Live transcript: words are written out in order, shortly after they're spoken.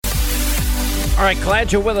All right,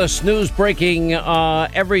 glad you're with us. News breaking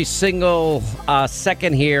every single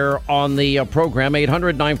second here on the program.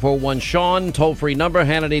 800-941-SEAN, toll-free number,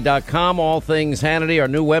 Hannity.com. All things Hannity, our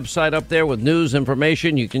new website up there with news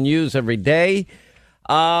information you can use every day.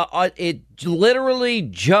 It literally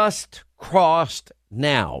just crossed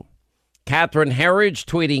now. Catherine Herridge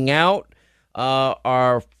tweeting out,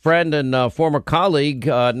 our friend and former colleague,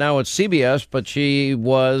 now at CBS, but she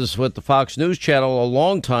was with the Fox News Channel a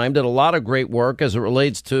long time, did a lot of great work as it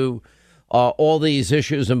relates to all these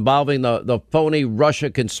issues involving the phony Russia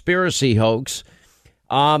conspiracy hoax.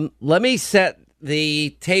 Let me set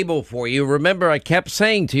the table for you. Remember, I kept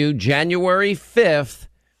saying to you, January 5th,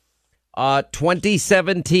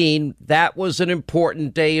 2017, that was an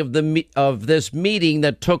important day of this meeting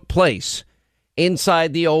that took place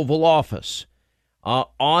inside the Oval Office.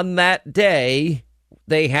 On that day,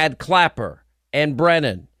 they had Clapper and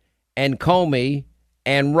Brennan and Comey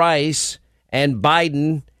and Rice and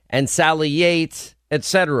Biden and Sally Yates,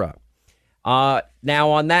 etc. Now,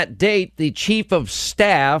 on that date, the chief of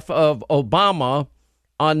staff of Obama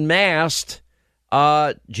unmasked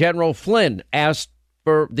General Flynn, asked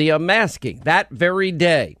for the unmasking that very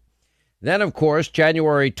day. Then, of course,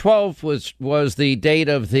 January 12th was the date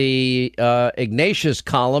of the Ignatius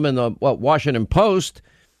column in the Washington Post.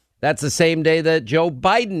 That's the same day that Joe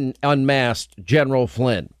Biden unmasked General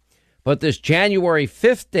Flynn. But this January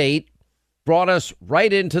 5th date brought us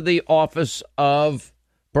right into the office of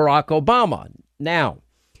Barack Obama. Now,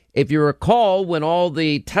 if you recall, when all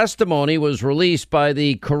the testimony was released by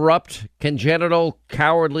the corrupt, congenital,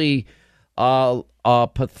 cowardly,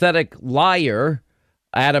 pathetic liar,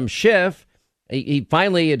 Adam Schiff, he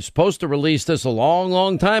finally is supposed to release this a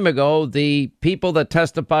long time ago. The people that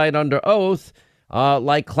testified under oath,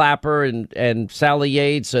 like Clapper and Sally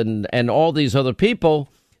Yates and all these other people,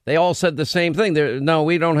 they all said the same thing. No,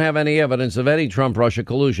 we don't have any evidence of any Trump-Russia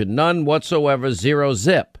collusion. None whatsoever, zero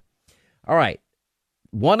zip. All right.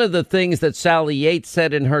 One of the things that Sally Yates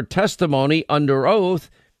said in her testimony under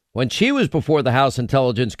oath when she was before the House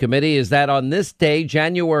Intelligence Committee is that on this day,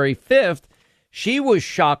 January 5th, she was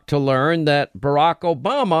shocked to learn that Barack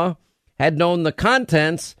Obama had known the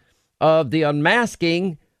contents of the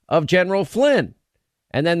unmasking of General Flynn.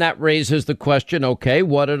 And then that raises the question, okay,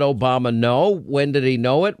 what did Obama know? When did he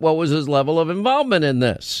know it? What was his level of involvement in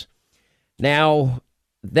this? Now,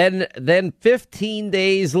 then 15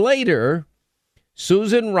 days later,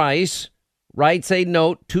 Susan Rice writes a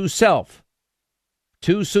note to self.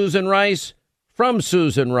 To Susan Rice, from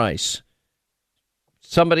Susan Rice.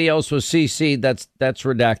 Somebody else was CC'd. That's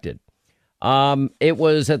redacted. It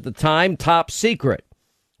was at the time top secret.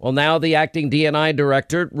 Well, now the acting DNI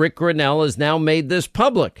director, Rick Grinnell, has now made this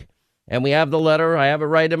public. And we have the letter. I have it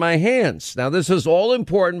right in my hands. Now, this is all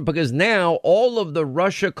important because now all of the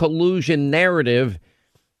Russia collusion narrative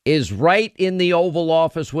is right in the Oval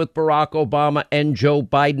Office with Barack Obama and Joe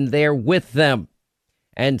Biden there with them.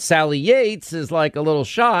 And Sally Yates is like a little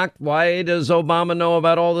shocked. Why does Obama know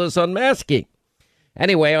about all this unmasking?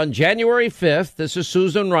 Anyway, on January 5th, this is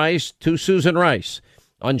Susan Rice to Susan Rice.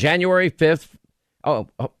 On January 5th,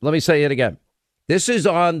 let me say it again. This is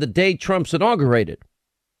on the day Trump's inaugurated.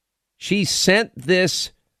 She sent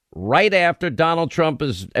this right after Donald Trump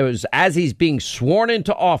as he's being sworn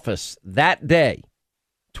into office that day,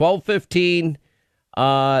 12/15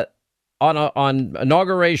 on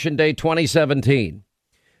Inauguration Day 2017.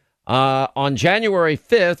 On January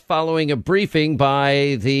 5th, following a briefing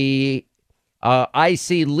by the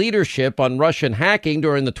IC leadership on Russian hacking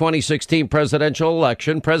during the 2016 presidential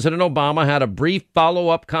election, President Obama had a brief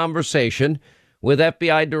follow-up conversation with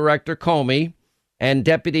FBI Director Comey and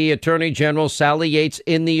Deputy Attorney General Sally Yates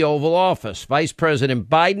in the Oval Office. Vice President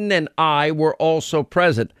Biden and I were also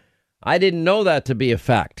present. I didn't know that to be a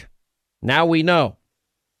fact. Now we know.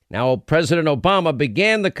 Now, President Obama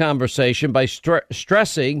began the conversation by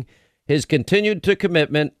stressing his continued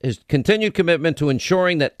commitment to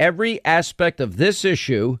ensuring that every aspect of this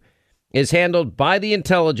issue is handled by the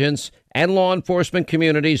intelligence and law enforcement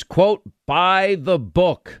communities, quote, by the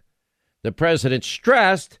book. The president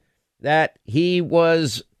stressed that he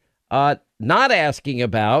was not asking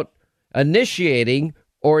about initiating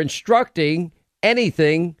or instructing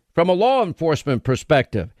anything from a law enforcement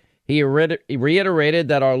perspective. He reiterated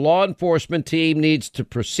that our law enforcement team needs to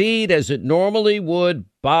proceed as it normally would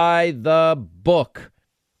by the book.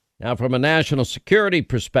 Now, from a national security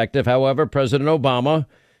perspective, however, President Obama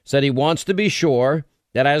said he wants to be sure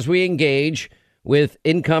that as we engage with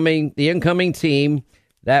the incoming team,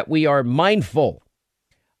 that we are mindful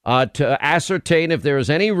to ascertain if there is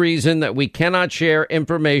any reason that we cannot share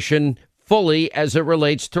information fully as it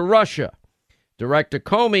relates to Russia. Director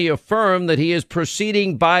Comey affirmed that he is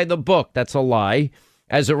proceeding by the book. That's a lie,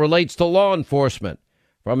 as it relates to law enforcement.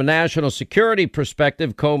 From a national security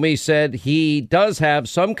perspective, Comey said he does have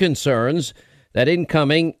some concerns that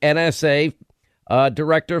incoming NSA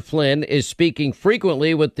Director Flynn is speaking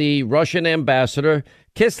frequently with the Russian ambassador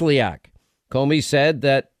Kislyak. Comey said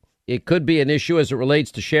that it could be an issue as it relates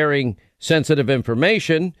to sharing sensitive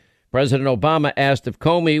information. President Obama asked if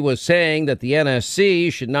Comey was saying that the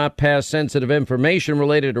NSC should not pass sensitive information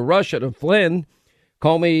related to Russia to Flynn.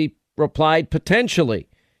 Comey replied, potentially.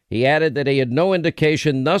 He added that he had no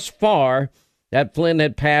indication thus far that Flynn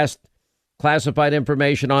had passed classified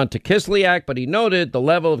information on to Kislyak, but he noted the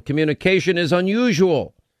level of communication is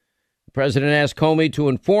unusual. The president asked Comey to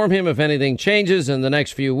inform him if anything changes in the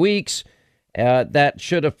next few weeks that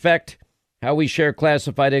should affect how we share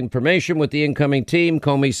classified information with the incoming team.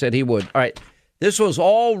 Comey said he would. All right. This was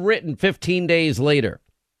all written 15 days later.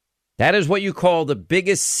 That is what you call the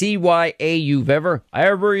biggest CYA you've ever.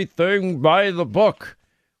 Everything by the book.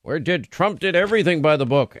 Trump did everything by the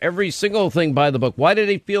book, every single thing by the book. Why did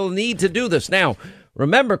he feel the need to do this? Now,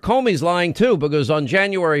 remember, Comey's lying, too, because on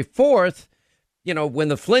January 4th, when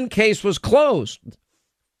the Flynn case was closed,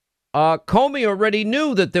 Comey already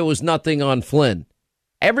knew that there was nothing on Flynn.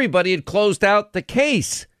 Everybody had closed out the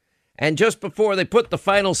case. And just before they put the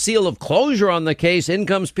final seal of closure on the case, in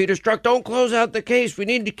comes Peter Strzok. Don't close out the case. We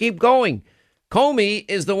need to keep going. Comey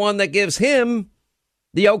is the one that gives him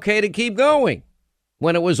the okay to keep going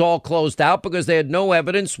when it was all closed out because they had no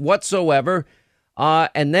evidence whatsoever.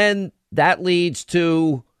 And then that leads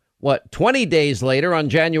to, 20 days later on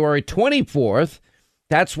January 24th,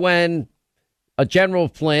 that's when General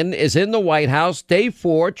Flynn is in the White House, day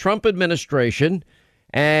 4, Trump administration.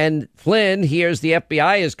 And Flynn hears the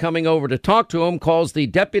FBI is coming over to talk to him, calls the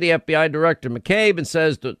deputy FBI director, McCabe, and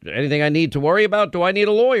says, anything I need to worry about? Do I need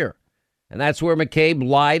a lawyer? And that's where McCabe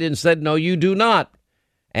lied and said, no, you do not.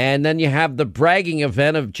 And then you have the bragging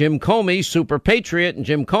event of Jim Comey, super patriot. And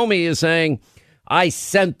Jim Comey is saying, I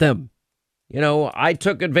sent them. I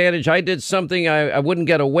took advantage. I did something I wouldn't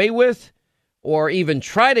get away with or even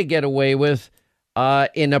try to get away with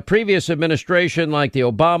in a previous administration like the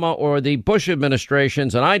Obama or the Bush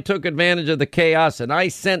administrations, and I took advantage of the chaos and I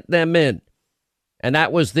sent them in. And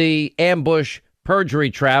that was the ambush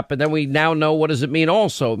perjury trap. And then we now know, what does it mean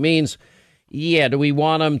also? It means, do we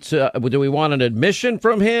want an admission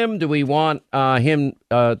from him? Do we want him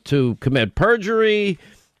to commit perjury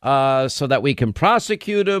so that we can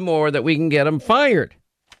prosecute him or that we can get him fired?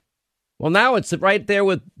 Well, now it's right there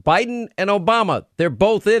with Biden and Obama. They're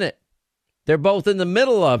both in it. They're both in the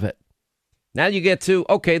middle of it. Now you get to,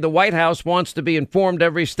 the White House wants to be informed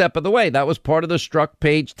every step of the way. That was part of the Strzok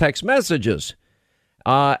page text messages.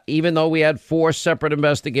 Even though we had 4 separate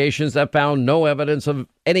investigations that found no evidence of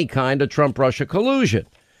any kind of Trump-Russia collusion.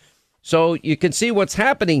 So you can see what's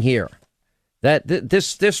happening here. That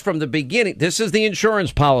this from the beginning, this is the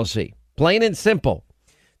insurance policy, plain and simple.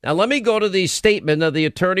 Now, let me go to the statement of the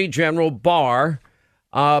Attorney General Barr,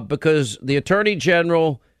 because the Attorney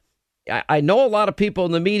General, I know a lot of people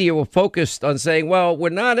in the media were focused on saying, well, we're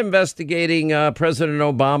not investigating President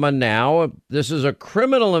Obama now. This is a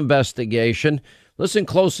criminal investigation. Listen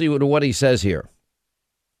closely to what he says here.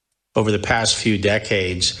 Over the past few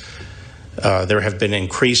decades, there have been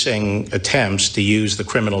increasing attempts to use the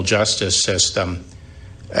criminal justice system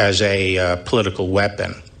as a political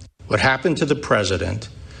weapon. What happened to the president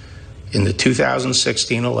in the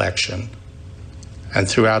 2016 election and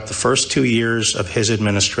throughout the first 2 years of his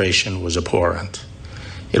administration was abhorrent.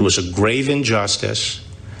 It was a grave injustice,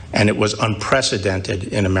 and it was unprecedented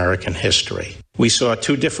in American history. We saw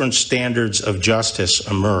 2 different standards of justice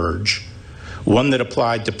emerge, one that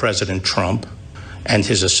applied to President Trump and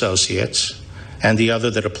his associates, and the other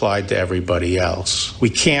that applied to everybody else. We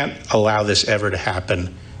can't allow this ever to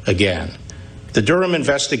happen again. The Durham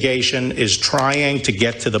investigation is trying to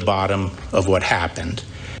get to the bottom of what happened.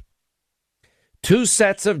 2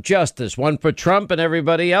 sets of justice, one for Trump and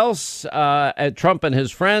everybody else, Trump and his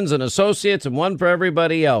friends and associates, and one for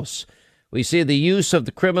everybody else. We see the use of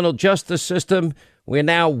the criminal justice system. We're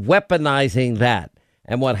now weaponizing that.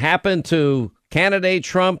 And what happened to candidate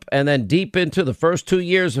Trump and then deep into the first 2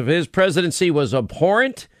 years of his presidency was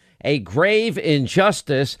abhorrent, a grave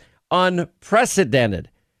injustice, unprecedented.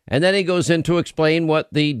 And then he goes in to explain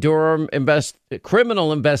what the Durham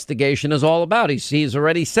criminal investigation is all about. He's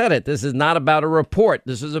already said it. This is not about a report.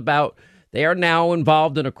 This is about they are now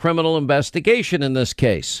involved in a criminal investigation in this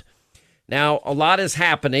case. Now, a lot is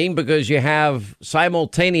happening because you have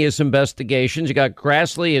simultaneous investigations. You got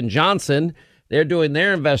Grassley and Johnson. They're doing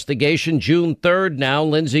their investigation. June 3rd now,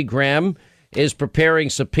 Lindsey Graham is preparing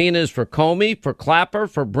subpoenas for Comey, for Clapper,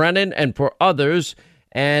 for Brennan, and for others,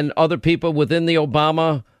 and other people within the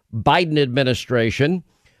Obama-Biden administration.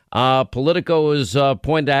 Politico is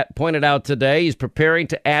pointed out today he's preparing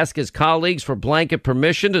to ask his colleagues for blanket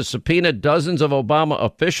permission to subpoena dozens of Obama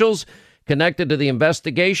officials connected to the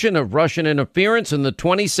investigation of Russian interference in the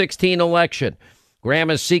 2016 election.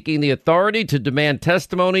 Graham is seeking the authority to demand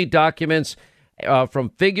testimony, documents from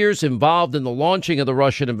figures involved in the launching of the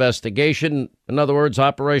Russian investigation. In other words,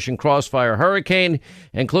 Operation Crossfire Hurricane,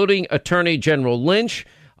 including Attorney General Lynch,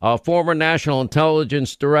 former National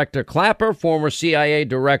Intelligence Director Clapper, former CIA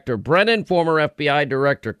Director Brennan, former FBI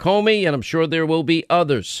Director Comey, and I'm sure there will be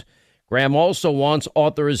others. Graham also wants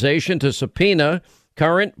authorization to subpoena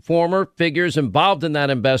current, former figures involved in that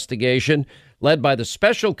investigation, led by the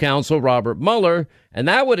special counsel Robert Mueller, and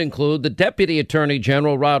that would include the Deputy Attorney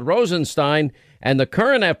General Rod Rosenstein and the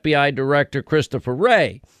current FBI Director Christopher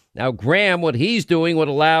Wray. Now, Graham, what he's doing would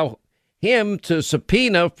allow him to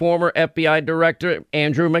subpoena former FBI Director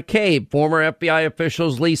Andrew McCabe, former FBI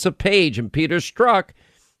officials Lisa Page and Peter Strzok.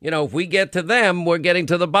 You know, if we get to them, we're getting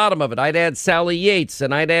to the bottom of it. I'd add Sally Yates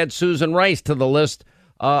and I'd add Susan Rice to the list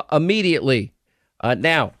immediately.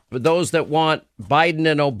 Now, for those that want Biden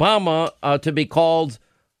and Obama to be called,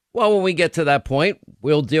 well, when we get to that point,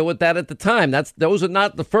 we'll deal with that at the time. Those are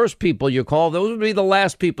not the first people you call. Those would be the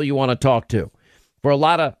last people you want to talk to for a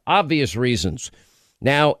lot of obvious reasons.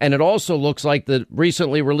 Now, and it also looks like the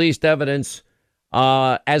recently released evidence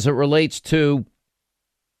as it relates to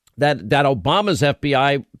that Obama's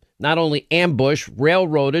FBI not only ambushed,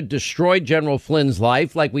 railroaded, destroyed General Flynn's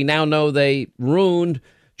life, like we now know they ruined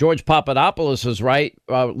George Papadopoulos'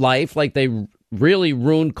 life, like they really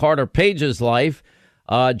ruined Carter Page's life,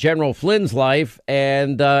 General Flynn's life,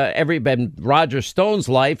 and Roger Stone's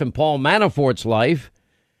life, and Paul Manafort's life.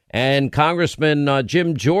 And Congressman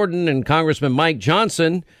Jim Jordan and Congressman Mike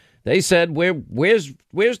Johnson, they said,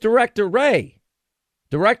 where's Director Wray?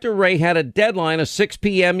 Director Wray had a deadline of 6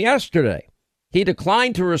 p.m. yesterday. He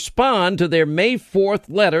declined to respond to their May 4th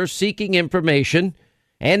letter seeking information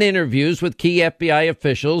and interviews with key FBI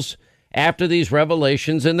officials after these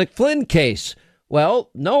revelations in the Flynn case. Well,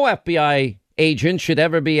 no FBI agent should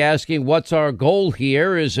ever be asking, what's our goal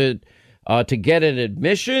here? Is it to get an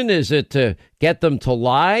admission? Is it to get them to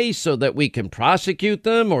lie so that we can prosecute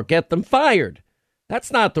them or get them fired?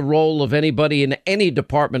 That's not the role of anybody in any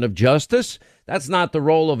Department of Justice. That's not the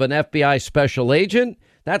role of an FBI special agent.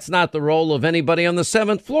 That's not the role of anybody on the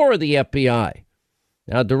 7th floor of the FBI.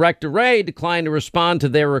 Now, Director Wray declined to respond to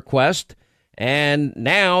their request, and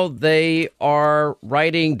now they are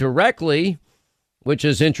writing directly, which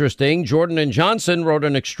is interesting. Jordan and Johnson wrote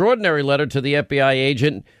an extraordinary letter to the FBI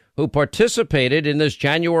agent who participated in this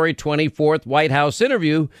January 24th White House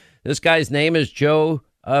interview. This guy's name is Joe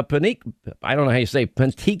Panika. I don't know how you say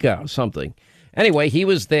Pentica or something. Anyway, he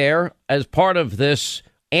was there as part of this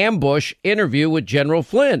ambush interview with General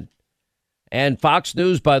Flynn. And Fox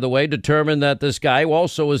News, by the way, determined that this guy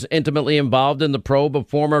also was intimately involved in the probe of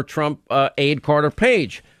former Trump aide Carter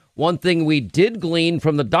Page. One thing we did glean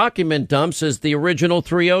from the document dumps is the original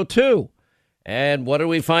 302. And what did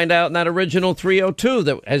we find out in that original 302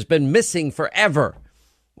 that has been missing forever?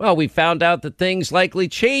 Well, we found out that things likely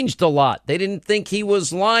changed a lot. They didn't think he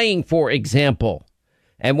was lying, for example.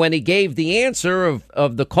 And when he gave the answer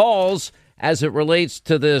of the calls as it relates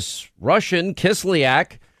to this Russian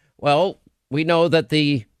Kislyak, well, we know that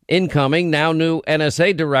the incoming, now new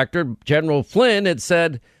NSA director, General Flynn, had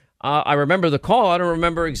said, I remember the call. I don't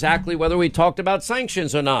remember exactly whether we talked about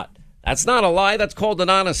sanctions or not. That's not a lie. That's called an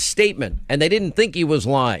honest statement. And they didn't think he was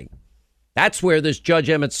lying. That's where this Judge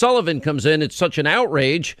Emmett Sullivan comes in. It's such an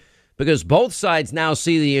outrage because both sides now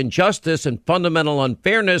see the injustice and fundamental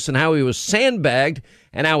unfairness and how he was sandbagged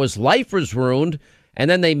and how his life was ruined. And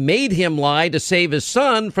then they made him lie to save his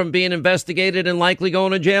son from being investigated and likely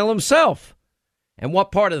going to jail himself. And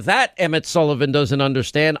what part of that Emmett Sullivan doesn't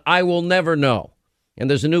understand, I will never know. And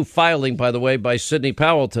there's a new filing, by the way, by Sidney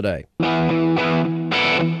Powell today.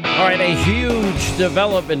 All right, a huge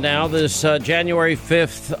development now, this January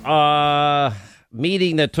 5th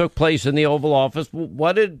meeting that took place in the Oval Office.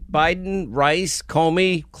 What did Biden, Rice,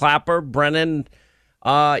 Comey, Clapper, Brennan,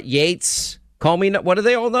 Yates, Comey, what did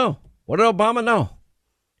they all know? What did Obama know?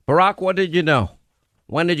 Barack, what did you know?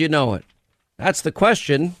 When did you know it? That's the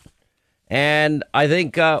question. And I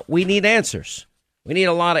think we need answers. We need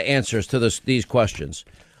a lot of answers to these questions.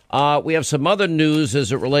 We have some other news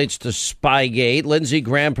as it relates to Spygate. Lindsey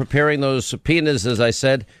Graham preparing those subpoenas, as I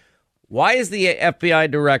said. Why is the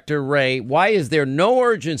FBI director, Wray, why is there no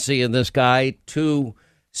urgency in this guy to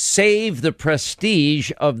save the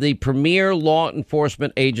prestige of the premier law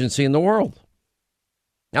enforcement agency in the world?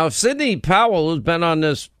 Now, if Sidney Powell, who's been on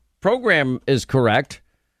this program, is correct,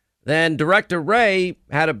 then Director Wray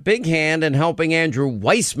had a big hand in helping Andrew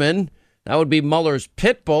Weissman, that would be Mueller's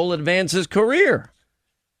pit bull, advance his career.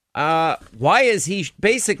 Why has he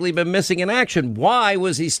basically been missing in action? Why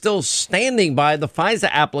was he still standing by the FISA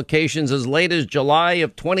applications as late as July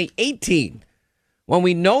of 2018 when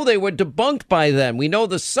we know they were debunked by then? We know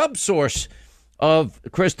the subsource of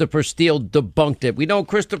Christopher Steele debunked it. We know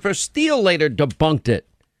Christopher Steele later debunked it.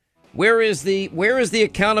 Where is the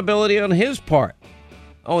accountability on his part?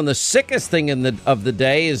 Oh, and the sickest thing of the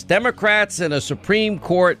day is Democrats in a Supreme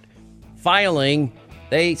Court filing.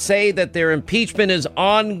 They say that their impeachment is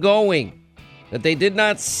ongoing, that they did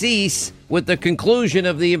not cease with the conclusion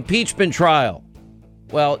of the impeachment trial.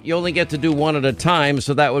 Well, you only get to do one at a time,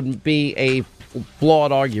 so that would be a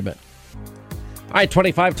flawed argument. All right,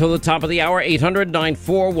 25 till the top of the hour,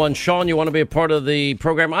 800-941-SEAN. You want to be a part of the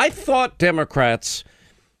program? I thought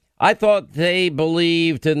they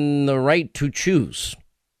believed in the right to choose.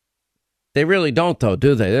 They really don't, though,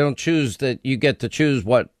 do they? They don't choose that you get to choose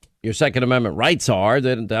what your Second Amendment rights are.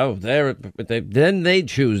 Then they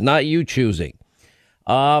choose, not you choosing.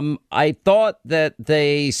 I thought that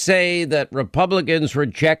they say that Republicans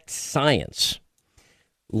reject science.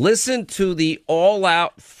 Listen to the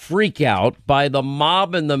all-out freak-out by the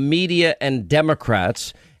mob and the media and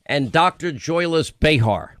Democrats and Dr. Joyless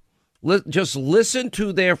Behar. Just listen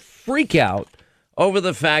to their freak-out over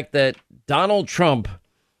the fact that Donald Trump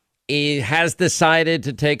has decided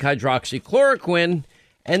to take hydroxychloroquine,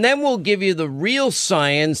 and then we'll give you the real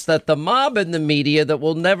science that the mob and the media that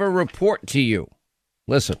will never report to you.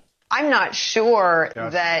 Listen. I'm not sure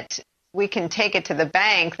that we can take it to the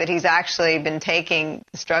bank that he's actually been taking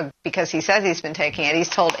this drug because he says he's been taking it. He's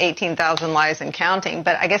told 18,000 lies and counting.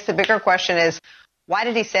 But I guess the bigger question is, why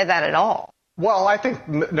did he say that at all? Well, I think,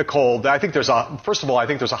 Nicole, first of all, I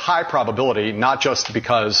think there's a high probability, not just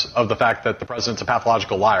because of the fact that the president's a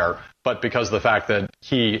pathological liar, but because of the fact that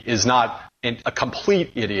he is not a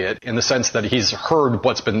complete idiot in the sense that he's heard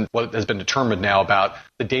what has been determined now about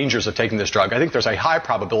the dangers of taking this drug. I think there's a high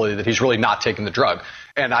probability that he's really not taking the drug.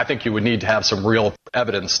 And I think you would need to have some real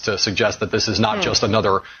evidence to suggest that this is not just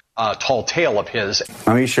another tall tale of his.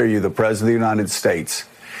 Let me assure you, the President of the United States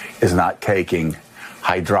is not taking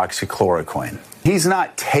hydroxychloroquine. He's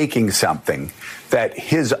not taking something that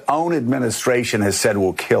his own administration has said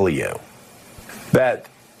will kill you, that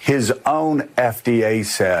his own FDA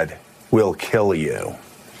said will kill you,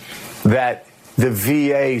 that the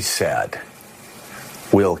VA said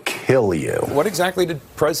will kill you. What exactly did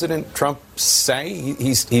President Trump say?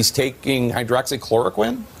 He's taking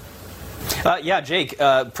hydroxychloroquine? Yeah, Jake,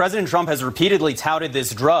 President Trump has repeatedly touted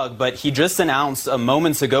this drug, but he just announced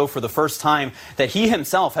moments ago for the first time that he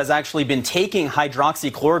himself has actually been taking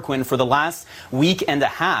hydroxychloroquine for the last week and a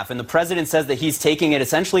half. And the president says that he's taking it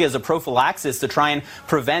essentially as a prophylaxis to try and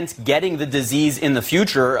prevent getting the disease in the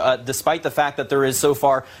future, despite the fact that there is so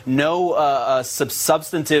far no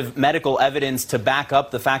substantive medical evidence to back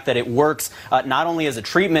up the fact that it works not only as a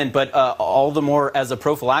treatment, but all the more as a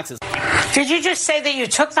prophylaxis. Did you just say that you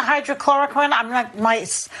took the hydrochloroquine? My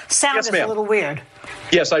sound is a little weird.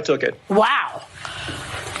 Yes, I took it. Wow.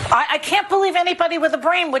 I can't believe anybody with a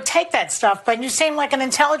brain would take that stuff, but you seem like an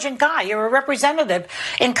intelligent guy. You're a representative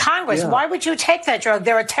in Congress. Yeah. Why would you take that drug?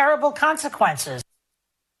 There are terrible consequences.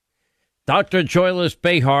 Dr. Joyless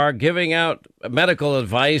Behar giving out medical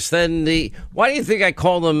advice. Then why do you think I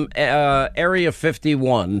call them Area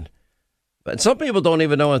 51? But some people don't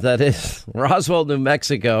even know what that is. Roswell, New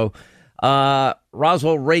Mexico.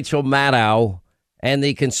 Roswell Rachel Maddow and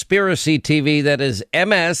the conspiracy TV that is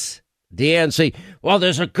MSDNC. Well,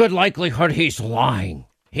 there's a good likelihood he's lying.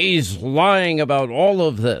 He's lying about all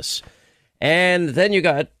of this. And then you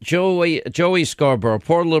got Joey Scarborough,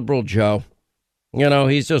 poor liberal Joe. You know,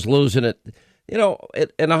 he's just losing it. You know,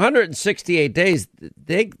 in 168 days,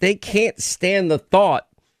 they can't stand the thought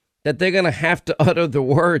that they're going to have to utter the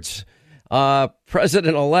words,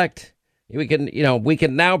 President-elect. We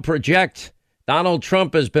can now project Donald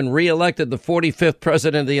Trump has been reelected the 45th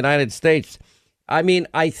president of the United States. I mean,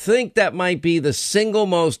 I think that might be the single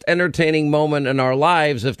most entertaining moment in our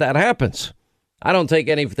lives if that happens. I don't take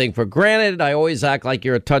anything for granted. I always act like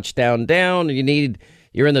you're a touchdown down.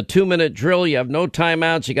 You're in the 2-minute drill. You have no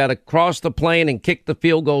timeouts. You got to cross the plane and kick the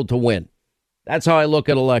field goal to win. That's how I look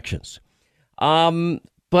at elections.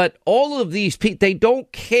 But all of these people, they don't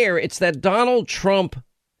care. It's that Donald Trump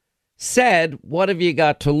said, what have you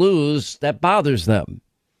got to lose, that bothers them.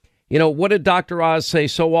 You know, what did Dr. Oz say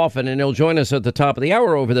so often? And he'll join us at the top of the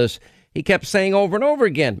hour over this. He kept saying over and over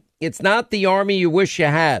again, it's not the army you wish you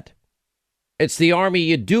had. It's the army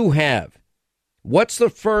you do have. What's the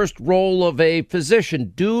first role of a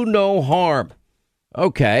physician? Do no harm.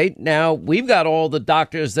 Okay, now we've got all the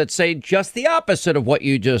doctors that say just the opposite of what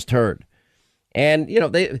you just heard. And,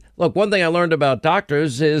 one thing I learned about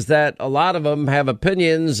doctors is that a lot of them have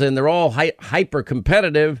opinions and they're all hyper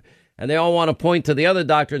competitive and they all want to point to the other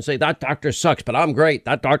doctor and say, that doctor sucks, but I'm great.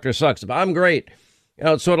 That doctor sucks, but I'm great.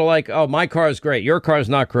 It's sort of like, oh, my car is great. Your car is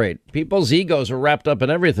not great. People's egos are wrapped up in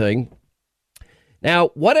everything. Now,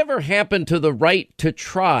 whatever happened to the right to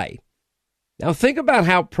try? Now, think about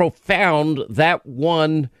how profound that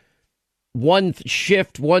one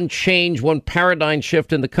shift, one change, one paradigm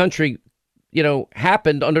shift in the country,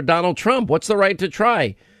 happened under Donald Trump. What's the right to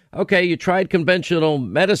try? Okay, you tried conventional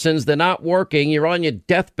medicines. They're not working. You're on your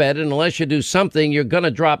deathbed. And unless you do something, you're going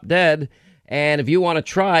to drop dead. And if you want to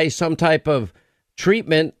try some type of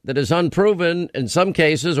treatment that is unproven in some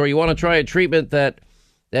cases, or you want to try a treatment that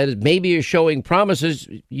maybe is showing promises,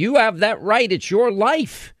 you have that right. It's your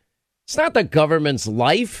life. It's not the government's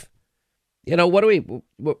life. What do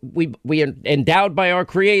we are endowed by our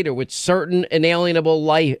Creator with certain inalienable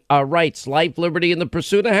rights, life, liberty, and the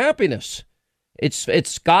pursuit of happiness.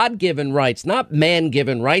 It's God-given rights, not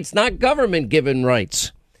man-given rights, not government-given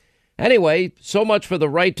rights. Anyway, so much for the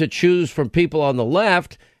right to choose from people on the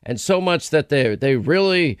left, and so much that they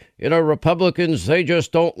really, Republicans, they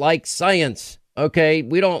just don't like science. Okay,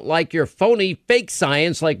 we don't like your phony fake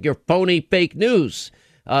science, like your phony fake news.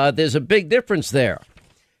 There's a big difference there.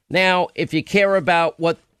 Now, if you care about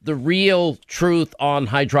what the real truth on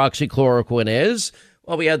hydroxychloroquine is,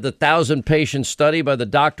 well, we had the 1,000-patient study by the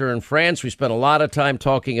doctor in France. We spent a lot of time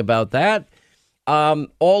talking about that.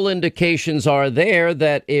 All indications are there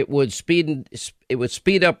that it would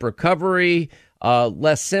speed up recovery,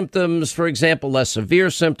 less symptoms, for example, less severe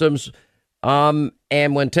symptoms. And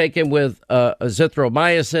when taken with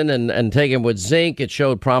azithromycin and taken with zinc, it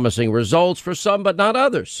showed promising results for some, but not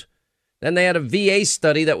others. Then they had a VA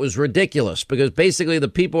study that was ridiculous because basically the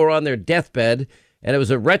people were on their deathbed and it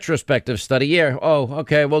was a retrospective study. Yeah, oh,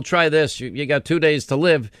 okay, we'll try this. You got 2 days to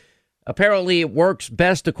live. Apparently it works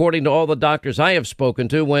best, according to all the doctors I have spoken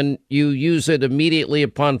to, when you use it immediately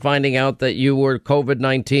upon finding out that you were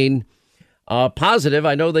COVID-19 positive.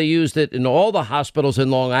 I know they used it in all the hospitals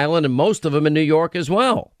in Long Island and most of them in New York as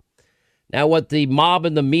well. Now, what the mob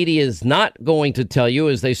and the media is not going to tell you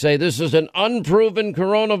is they say this is an unproven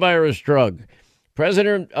coronavirus drug.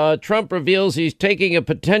 President Trump reveals he's taking a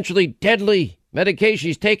potentially deadly medication.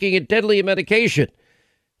 He's taking a deadly medication.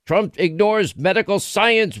 Trump ignores medical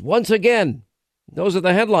science once again. Those are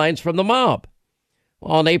the headlines from the mob.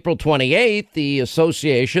 On April 28th, the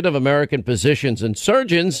Association of American Physicians and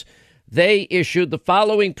Surgeons, they issued the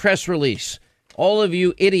following press release. All of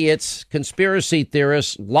you idiots, conspiracy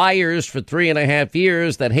theorists, liars for 3.5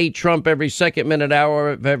 years that hate Trump every second, minute,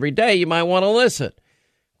 hour of every day, you might want to listen.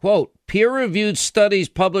 Quote, peer-reviewed studies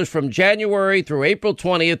published from January through April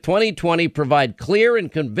 20th, 2020 provide clear and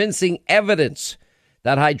convincing evidence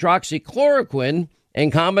that hydroxychloroquine in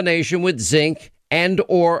combination with zinc and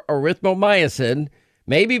or erythromycin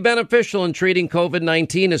may be beneficial in treating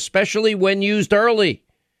COVID-19, especially when used early.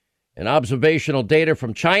 And observational data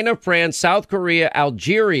from China, France, South Korea,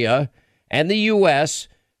 Algeria, and the U.S.,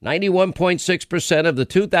 91.6% of the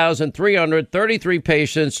 2,333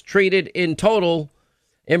 patients treated in total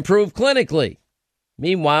improved clinically.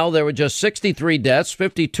 Meanwhile, there were just 63 deaths,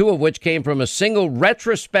 52 of which came from a single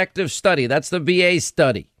retrospective study. That's the VA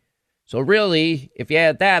study. So really, if you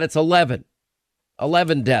add that, it's 11.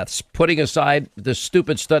 11 deaths, putting aside the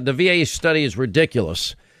stupid study. The VA study is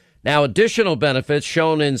ridiculous. Now, additional benefits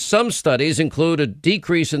shown in some studies include a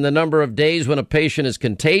decrease in the number of days when a patient is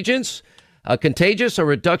contagious, a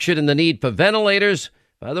reduction in the need for ventilators.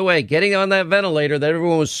 By the way, getting on that ventilator that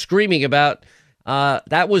everyone was screaming about,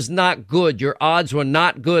 that was not good. Your odds were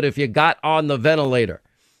not good if you got on the ventilator.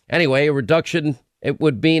 Anyway, it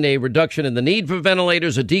would mean a reduction in the need for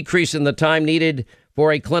ventilators, a decrease in the time needed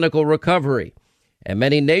for a clinical recovery. And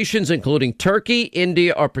many nations, including Turkey,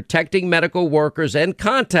 India, are protecting medical workers and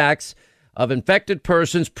contacts of infected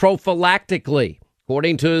persons prophylactically.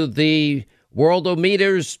 According to the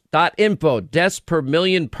worldometers.info, deaths per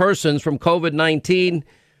million persons from COVID-19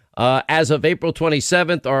 as of April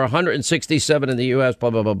 27th are 167 in the U.S.,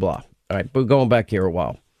 blah, blah, blah, blah. All right, we're going back here a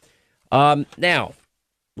while. Now,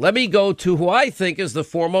 let me go to who I think is the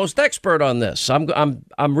foremost expert on this. I'm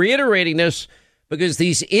reiterating this because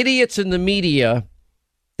these idiots in the media,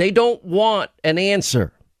 they don't want an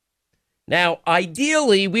answer. Now,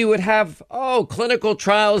 ideally, we would have, clinical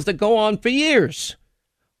trials that go on for years.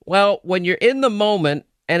 Well, when you're in the moment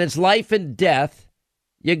and it's life and death,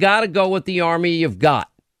 you got to go with the army you've got.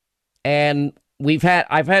 And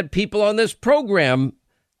I've had people on this program,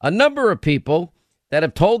 a number of people that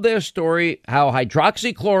have told their story, how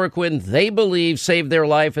hydroxychloroquine, they believe, saved their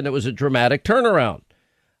life, and it was a dramatic turnaround.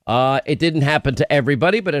 It didn't happen to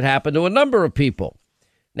everybody, but it happened to a number of people.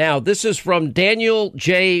 Now, this is from Daniel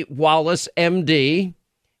J. Wallace, MD.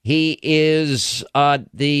 He is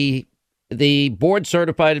the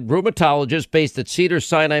board-certified rheumatologist based at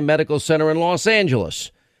Cedars-Sinai Medical Center in Los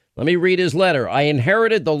Angeles. Let me read his letter. I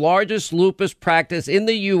inherited the largest lupus practice in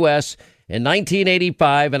the U.S. in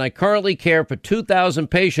 1985, and I currently care for 2,000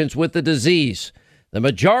 patients with the disease. The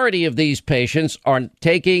majority of these patients are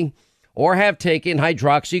taking or have taken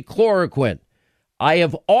hydroxychloroquine. I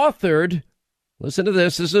have authored, listen to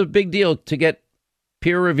this is a big deal to get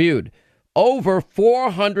peer-reviewed, over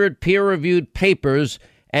 400 peer-reviewed papers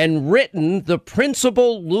and written the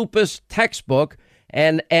principal lupus textbook,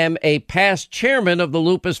 and am a past chairman of the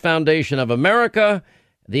Lupus Foundation of America,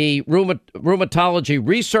 the Rheumatology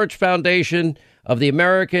Research Foundation of the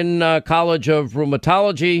American College of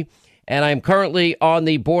Rheumatology, and I'm currently on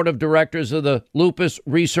the board of directors of the Lupus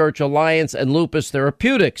Research Alliance and Lupus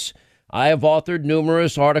Therapeutics. I have authored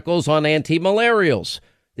numerous articles on antimalarials.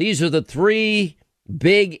 These are the three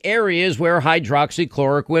big areas where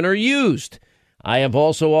hydroxychloroquine are used. I have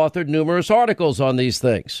also authored numerous articles on these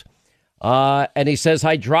things. And he says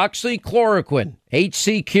hydroxychloroquine,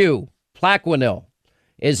 HCQ, Plaquenil,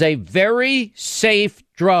 is a very safe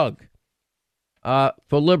drug. For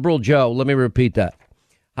Liberal Joe, let me repeat that.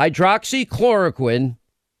 Hydroxychloroquine,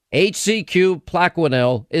 HCQ,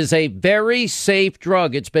 Plaquenil, is a very safe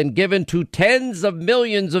drug. It's been given to tens of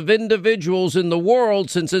millions of individuals in the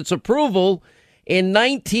world since its approval in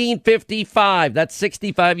 1955. That's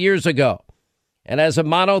 65 years ago. And as a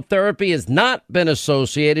monotherapy has not been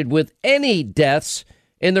associated with any deaths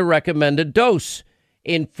in the recommended dose.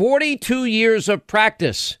 In 42 years of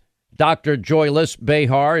practice, Dr. Joyless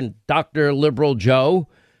Behar and Dr. Liberal Joe,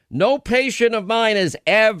 no patient of mine has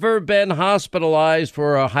ever been hospitalized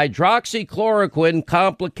for a hydroxychloroquine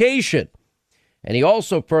complication. And he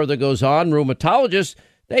also further goes on, rheumatologists,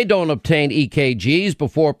 they don't obtain EKGs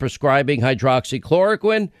before prescribing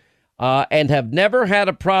hydroxychloroquine and have never had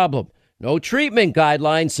a problem. No treatment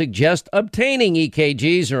guidelines suggest obtaining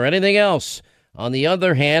EKGs or anything else. On the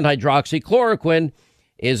other hand, hydroxychloroquine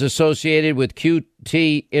is associated with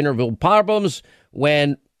QT interval problems.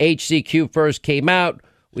 When HCQ first came out,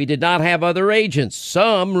 we did not have other agents.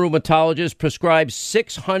 Some rheumatologists prescribed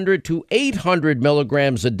 600 to 800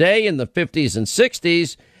 milligrams a day in the 50s and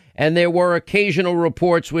 60s, and there were occasional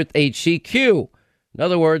reports with HCQ. In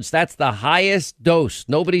other words, that's the highest dose.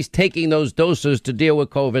 Nobody's taking those doses to deal with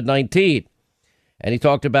COVID-19. And he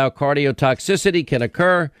talked about cardiotoxicity can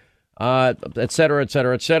occur, et cetera, et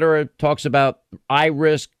cetera, et cetera. Talks about eye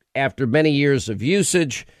risk after many years of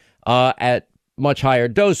usage at much higher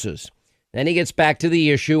doses. Then he gets back to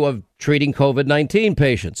the issue of treating COVID-19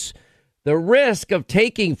 patients. The risk of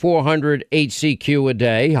taking 400 HCQ a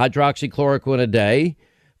day, hydroxychloroquine a day,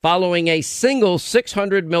 following a single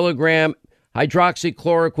 600 milligram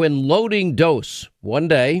hydroxychloroquine loading dose one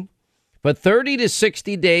day for 30 to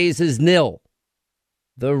 60 days is nil.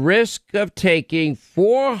 The risk of taking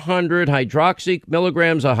 400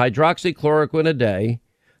 milligrams of hydroxychloroquine a day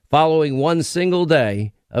following one single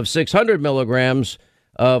day of 600 milligrams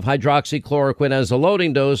of hydroxychloroquine as a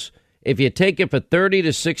loading dose, if you take it for 30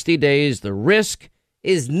 to 60 days, the risk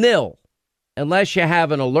is nil unless you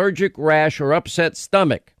have an allergic rash or upset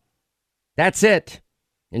stomach. That's it.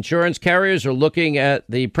 Insurance carriers are looking at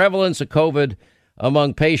the prevalence of COVID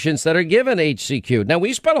among patients that are given HCQ. Now,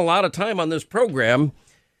 we spent a lot of time on this program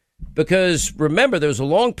because, remember, there was a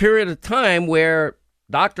long period of time where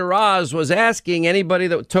Dr. Oz was asking anybody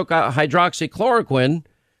that took hydroxychloroquine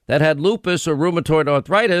that had lupus or rheumatoid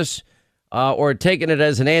arthritis or had taken it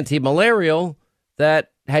as an antimalarial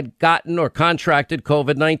that had gotten or contracted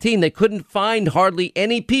COVID-19. They couldn't find hardly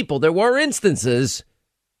any people. There were instances,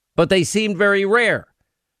 but they seemed very rare.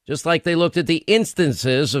 Just like they looked at the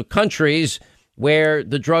instances of countries where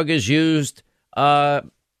the drug is used,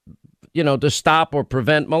 to stop or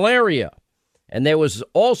prevent malaria. And there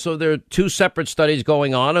are two separate studies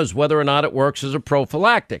going on as whether or not it works as a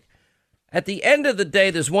prophylactic. At the end of the day,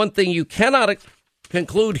 there's one thing you cannot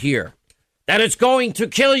conclude here, that it's going to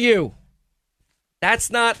kill you. That's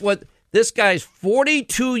not what this guy's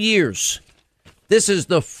 42 years. This is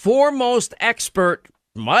the foremost expert,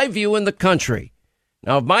 in my view, in the country.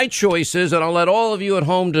 Now, my choice is, and I'll let all of you at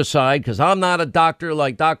home decide, because I'm not a doctor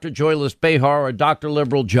like Dr. Joyless Behar or Dr.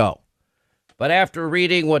 Liberal Joe. But after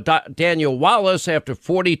reading what Daniel Wallace, after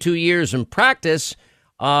 42 years in practice,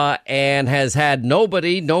 and has had no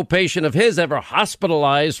patient of his ever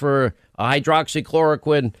hospitalized for a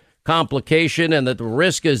hydroxychloroquine complication and that the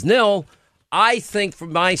risk is nil, I think for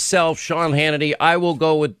myself, Sean Hannity, I will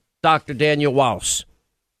go with Dr. Daniel Wallace,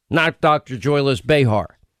 not Dr. Joyless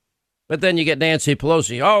Behar. But then you get Nancy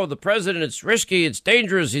Pelosi. Oh, the president, it's risky, it's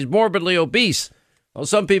dangerous, he's morbidly obese. Well,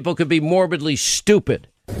 some people could be morbidly stupid.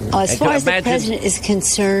 As far as the president is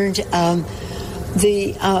concerned,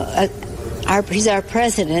 he's our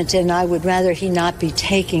president, and I would rather he not be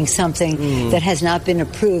taking something that has not been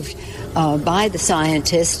approved by the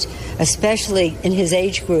scientist, especially in his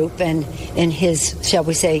age group and in his, shall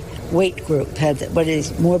we say, weight group, what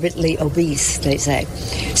is morbidly obese, they say.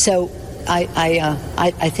 So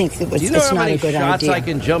I think it's not a good idea. Shots I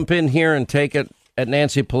can jump in here and take it at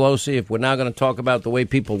Nancy Pelosi if we're now going to talk about the way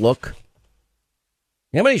people look?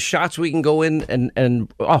 You know how many shots we can go in and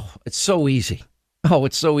it's so easy. Oh,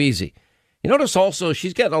 it's so easy. You notice also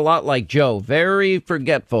she's getting a lot like Joe, very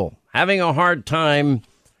forgetful, having a hard time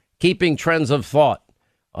keeping trends of thought.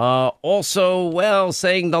 Also,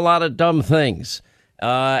 saying a lot of dumb things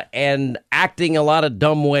and acting a lot of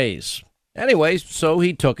dumb ways. Anyways, so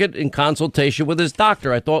he took it in consultation with his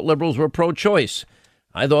doctor. I thought liberals were pro-choice.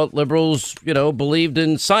 I thought liberals, believed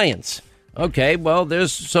in science. Okay, well,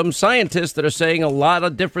 there's some scientists that are saying a lot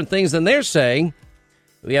of different things than they're saying.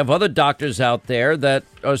 We have other doctors out there that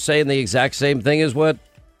are saying the exact same thing as what,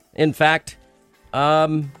 in fact,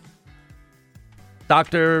 Dr.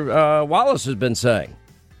 Wallace has been saying.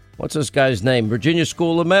 What's this guy's name? Virginia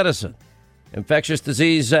School of Medicine. Infectious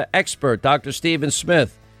disease expert, Dr. Stephen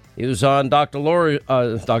Smith. He was on Laura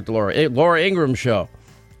Ingraham show,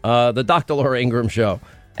 the Dr. Laura Ingraham show.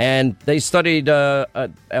 And they studied, a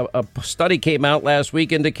study came out last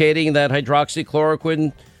week indicating that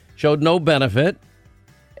hydroxychloroquine showed no benefit.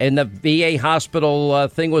 And the VA hospital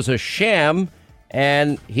thing was a sham.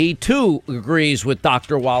 And he, too, agrees with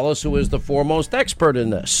Dr. Wallace, who is the foremost expert in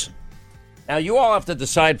this. Now, you all have to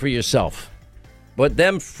decide for yourself. But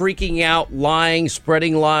them freaking out, lying,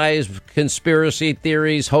 spreading lies, conspiracy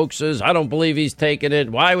theories, hoaxes, I don't believe he's taking it.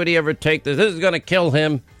 Why would he ever take this? This is going to kill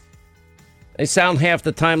him. They sound half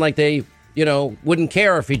the time like they, wouldn't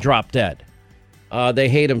care if he dropped dead. They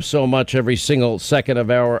hate him so much every single second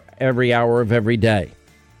of every hour of every day.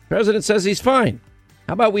 The president says he's fine.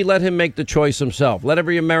 How about we let him make the choice himself? Let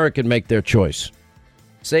every American make their choice.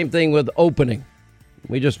 Same thing with opening.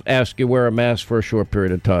 We just ask you wear a mask for a short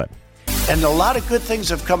period of time. And a lot of good things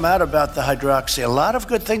have come out about the hydroxy. A lot of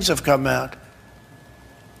good things have come out.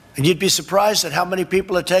 And you'd be surprised at how many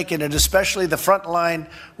people are taking it, especially the frontline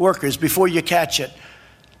workers, before you catch it.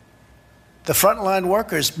 The frontline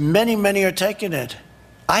workers, many are taking it.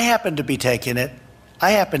 I happen to be taking it.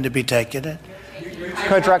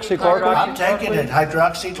 Hydroxychloroquine? I'm taking it,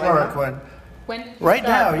 hydroxychloroquine. When? Right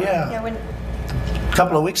now, yeah. A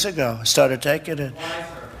couple of weeks ago, I started taking it.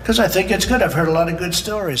 Because I think it's good. I've heard a lot of good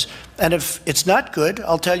stories. And if it's not good,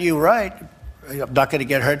 I'll tell you right. I'm not going to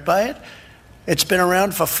get hurt by it. It's been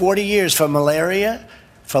around for 40 years for malaria,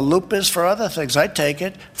 for lupus, for other things. I take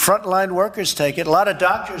it. Frontline workers take it. A lot of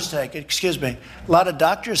doctors take it. A lot of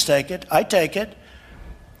doctors take it. I take it.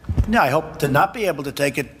 Now, I hope to not be able to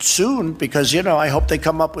take it soon because, I hope they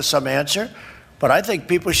come up with some answer. But I think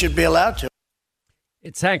people should be allowed to.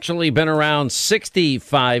 It's actually been around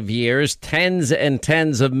 65 years. Tens and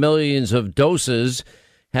tens of millions of doses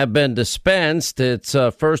have been dispensed. Its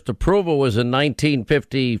first approval was in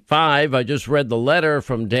 1955. I just read the letter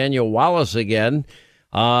from Daniel Wallace again.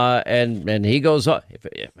 And he goes,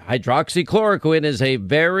 hydroxychloroquine is a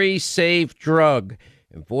very safe drug.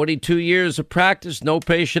 In 42 years of practice, no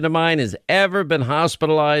patient of mine has ever been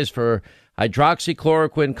hospitalized for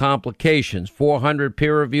hydroxychloroquine complications. 400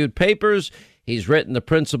 peer-reviewed papers. He's written the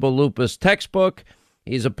Principal Lupus textbook.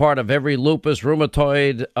 He's a part of every lupus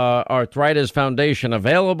rheumatoid arthritis foundation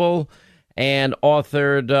available, and has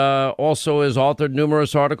authored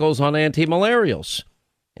numerous articles on antimalarials.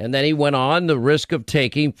 And then he went on the risk of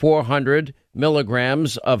taking 400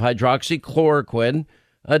 milligrams of hydroxychloroquine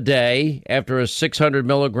a day after a 600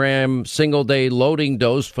 milligram single day loading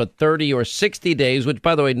dose for 30 or 60 days, which,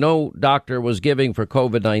 by the way, no doctor was giving for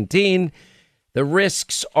COVID-19. The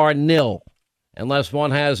risks are nil. Unless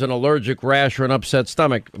one has an allergic rash or an upset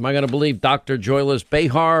stomach. Am I going to believe Dr. Joyless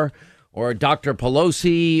Behar or Dr.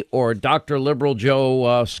 Pelosi or Dr. Liberal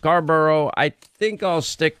Joe Scarborough? I think I'll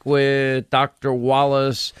stick with Dr.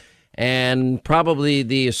 Wallace and probably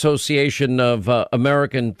the Association of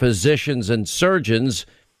American Physicians and Surgeons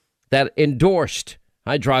that endorsed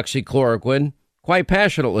hydroxychloroquine quite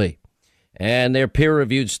passionately. And their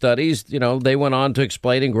peer-reviewed studies, they went on to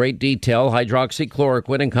explain in great detail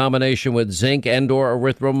hydroxychloroquine in combination with zinc and/or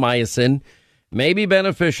erythromycin may be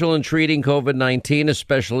beneficial in treating COVID-19,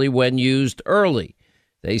 especially when used early.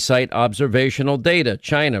 They cite observational data,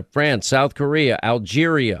 China, France, South Korea,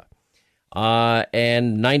 Algeria, and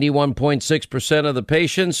 91.6% of the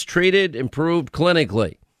patients treated improved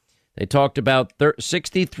clinically. They talked about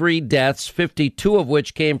 63 deaths, 52 of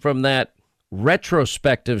which came from that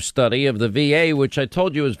retrospective study of the VA, which I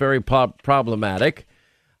told you is very problematic.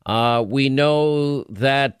 We know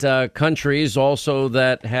that countries also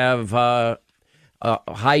that have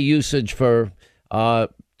high usage for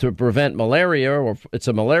to prevent malaria, or it's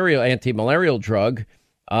a anti-malarial drug,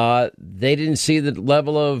 they didn't see the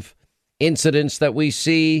level of incidents that we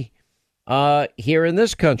see here in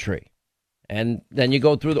this country. And then you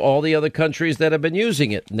go through all the other countries that have been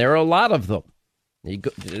using it, and there are a lot of them.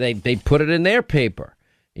 They put it in their paper.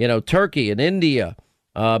 Turkey and India,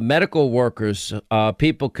 medical workers,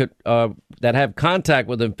 people that have contact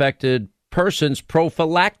with infected persons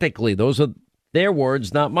prophylactically. Those are their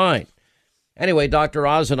words, not mine. Anyway, Dr.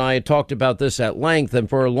 Oz and I had talked about this at length, and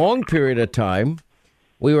for a long period of time,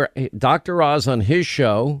 Dr. Oz on his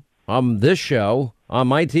show, on this show, on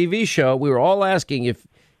my TV show, we were all asking if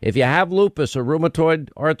you have lupus or rheumatoid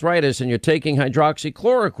arthritis and you're taking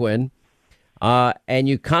hydroxychloroquine and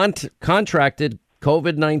you contracted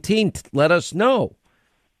COVID-19, let us know.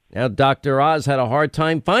 Now, Dr. Oz had a hard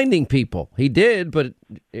time finding people. He did, but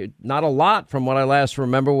not a lot from what I last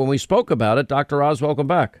remember when we spoke about it. Dr. Oz, welcome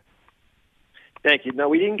back. Thank you. No,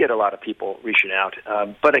 we didn't get a lot of people reaching out.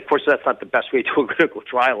 But, of course, that's not the best way to do a clinical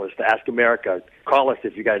trial, is to ask America, call us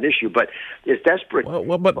if you got an issue. But it's desperate.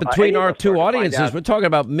 Well, but between our two audiences, we're talking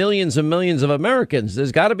about millions and millions of Americans.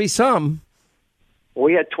 There's got to be some. Well,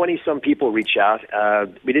 we had 20-some people reach out.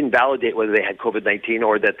 We didn't validate whether they had COVID-19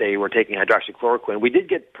 or that they were taking hydroxychloroquine. We did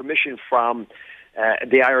get permission from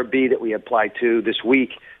the IRB that we applied to this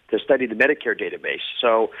week to study the Medicare database.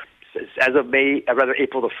 So as of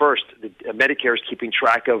April the 1st, Medicare is keeping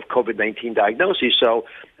track of COVID-19 diagnoses. So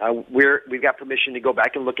we've got permission to go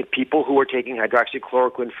back and look at people who were taking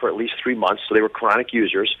hydroxychloroquine for at least 3 months, so they were chronic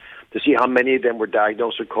users, to see how many of them were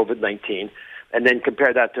diagnosed with COVID-19, and then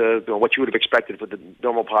compare that to what you would have expected for the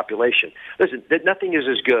normal population. Listen, nothing is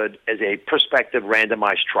as good as a prospective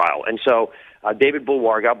randomized trial. And so David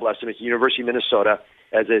Bulwar, God bless him, at the University of Minnesota,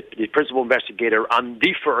 as the principal investigator on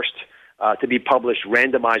the first to be published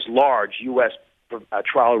randomized large U.S.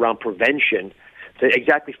 trial around prevention to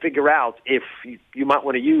exactly figure out if you might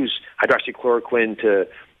want to use hydroxychloroquine to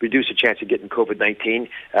reduce the chance of getting COVID-19.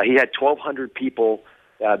 He had 1,200 people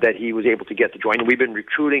that he was able to get to join. And we've been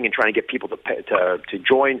recruiting and trying to get people to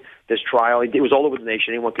join this trial. It was all over the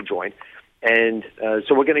nation. Anyone could join. And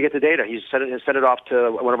so we're going to get the data. He's sent it off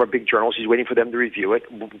to one of our big journals. He's waiting for them to review it.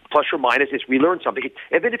 Plus or minus, we learned something.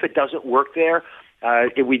 Even if it doesn't work there,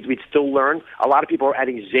 we'd still learn. A lot of people are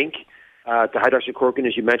adding zinc to hydroxychloroquine,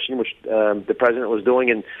 as you mentioned, which the president was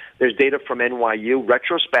doing. And there's data from NYU,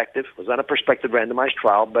 retrospective. It was not a prospective randomized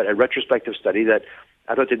trial, but a retrospective study that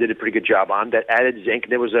I thought they did a pretty good job on, that added zinc.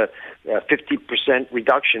 There was a 50%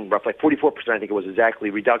 reduction, roughly 44%, I think it was exactly,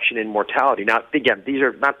 reduction in mortality. Now, again, these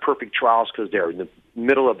are not perfect trials because they're in the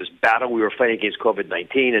middle of this battle we were fighting against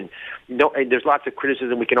COVID-19. And there's lots of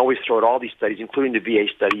criticism we can always throw at all these studies, including the VA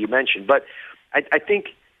study you mentioned. But I think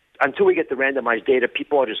until we get the randomized data,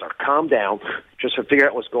 people are calm down, just to figure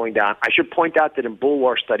out what's going down. I should point out that in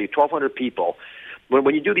Bulwar's study, 1,200 people,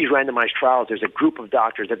 when you do these randomized trials, there's a group of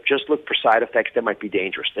doctors that just look for side effects that might be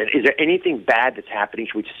dangerous. Is there anything bad that's happening?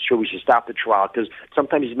 Should we stop the trial? Because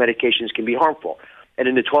sometimes these medications can be harmful. And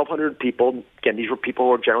in the 1,200 people, again, these were people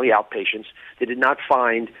who were generally outpatients, they did not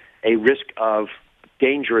find a risk of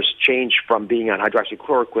dangerous change from being on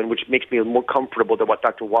hydroxychloroquine, which makes me more comfortable that what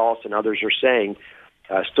Dr. Wallace and others are saying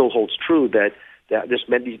still holds true, that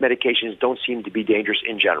these medications don't seem to be dangerous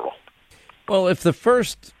in general. Well, if the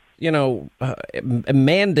first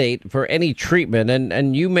mandate for any treatment,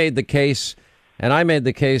 and you made the case, and I made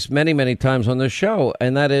the case many, many times on this show,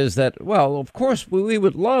 and that is that, well, of course, we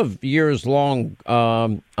would love years-long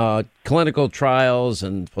clinical trials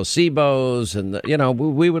and placebos, and,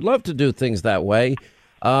 we would love to do things that way,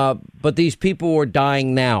 but these people were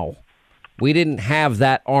dying now. We didn't have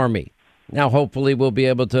that army. Now, hopefully, we'll be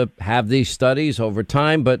able to have these studies over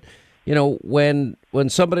time, but when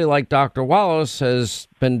somebody like Dr. Wallace has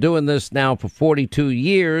been doing this now for 42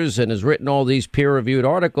 years and has written all these peer-reviewed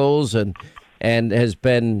articles and has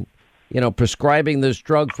been, prescribing this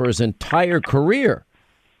drug for his entire career,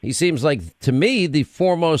 he seems like, to me, the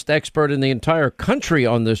foremost expert in the entire country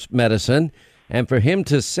on this medicine. And for him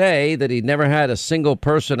to say that he never had a single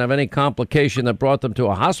person have any complication that brought them to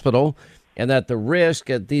a hospital and that the risk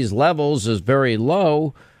at these levels is very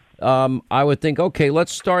low, I would think, okay,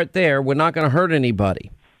 let's start there. We're not going to hurt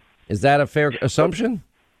anybody. Is that a fair assumption?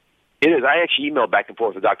 It is. I actually emailed back and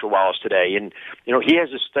forth with Dr. Wallace today, and he has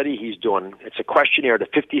a study he's doing. It's a questionnaire to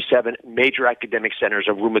 57 major academic centers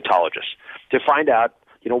of rheumatologists to find out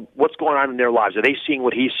what's going on in their lives. Are they seeing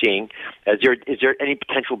what he's seeing? Is there any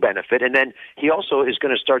potential benefit? And then he also is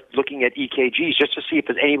going to start looking at EKGs just to see if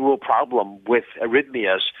there's any real problem with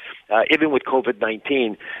arrhythmias, even with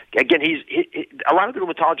COVID-19. Again, a lot of the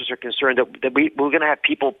rheumatologists are concerned that we're going to have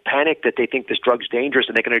people panic that they think this drug's dangerous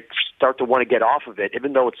and they're going to start to want to get off of it,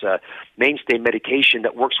 even though it's a mainstay medication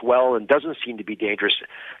that works well and doesn't seem to be dangerous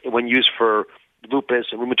when used for lupus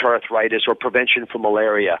and rheumatoid arthritis or prevention for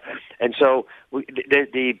malaria. And so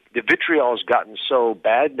the vitriol has gotten so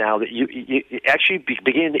bad now that you actually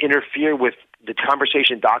begin to interfere with the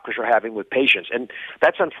conversation doctors are having with patients. And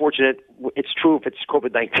that's unfortunate. It's true if it's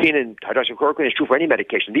COVID-19, and hydroxychloroquine is true for any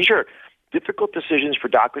medication. These are difficult decisions for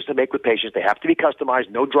doctors to make with patients. They have to be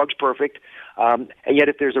customized. No drug's perfect. And yet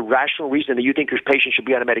if there's a rational reason that you think your patient should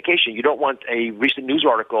be on a medication, you don't want a recent news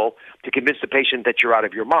article to convince the patient that you're out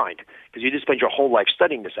of your mind, because you just spend your whole life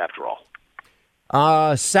studying this after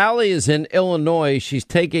all. Sally is in Illinois. She's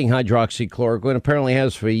taking hydroxychloroquine, apparently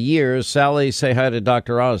has for years. Sally, say hi to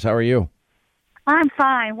Dr. Oz. How are you? I'm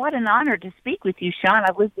fine. What an honor to speak with you, Sean.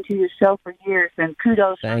 I've listened to your show for years, and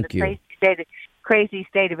kudos Thank for the you. crazy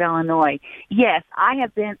state of Illinois. Yes, I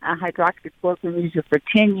have been a hydroxychloroquine user for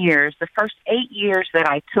 10 years. The first 8 years that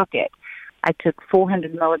I took it, I took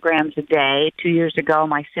 400 milligrams a day. 2 years ago,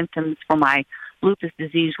 my symptoms for my lupus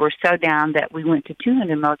disease were so down that we went to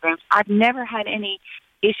 200 milligrams. I've never had any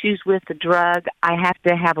issues with the drug. I have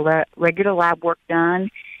to have regular lab work done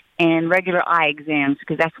and regular eye exams,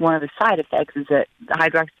 because that's one of the side effects, is that the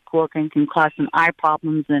hydroxychloroquine can cause some eye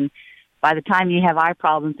problems, and by the time you have eye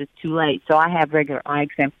problems, it's too late. So I have regular eye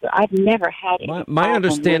exams. So I've never had any my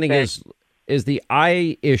understanding is the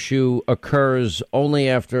eye issue occurs only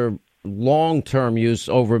after long-term use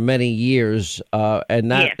over many years,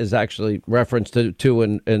 and that is actually referenced to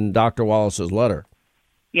in Dr. Wallace's letter.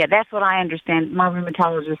 Yeah, that's what I understand. My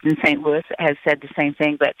rheumatologist in St. Louis has said the same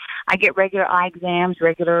thing. But I get regular eye exams,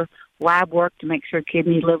 regular lab work to make sure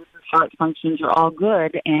kidney, liver, heart functions are all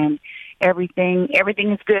good, and everything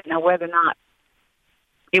is good. Now, whether or not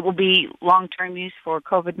it will be long-term use for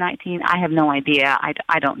COVID-19, I have no idea.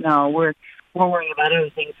 I don't know. We're worrying about other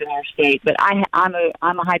things in our state, but I'm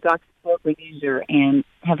a hydroxychloroquine user and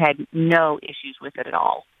have had no issues with it at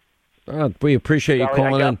all. We appreciate you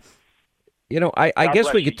calling in. I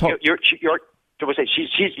guess we could talk.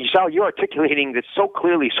 Sal, you're articulating this so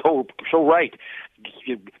clearly, so right.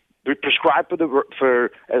 You prescribe for the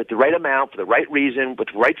right amount, for the right reason, with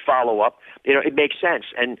the right follow-up. It makes sense,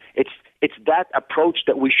 and it's that approach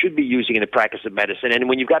that we should be using in the practice of medicine. And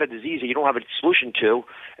when you've got a disease that you don't have a solution to,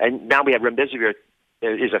 and now we have remdesivir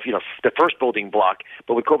is the first building block.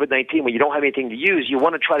 But with COVID-19, when you don't have anything to use, you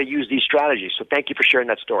want to try to use these strategies. So thank you for sharing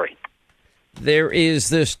that story. There is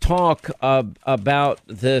this talk about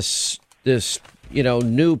this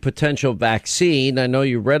new potential vaccine. I know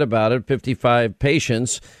you read about it. 55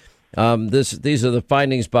 patients. These are the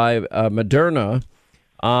findings by Moderna.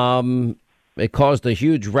 It caused a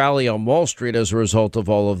huge rally on Wall Street as a result of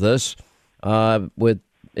all of this, with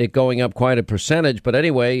it going up quite a percentage. But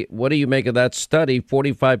anyway, what do you make of that study?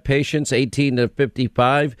 45 patients, 18 to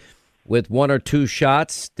 55. With one or two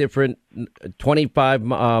shots, different 25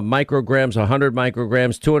 micrograms, 100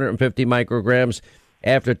 micrograms, 250 micrograms.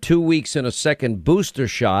 After 2 weeks in a second booster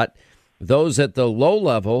shot, those at the low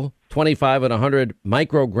level, 25 and 100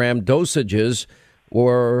 microgram dosages,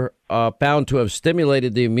 were found to have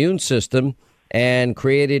stimulated the immune system and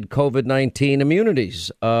created COVID-19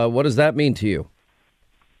 immunities. What does that mean to you?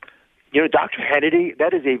 Dr. Hannity,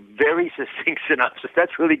 that is a very succinct synopsis.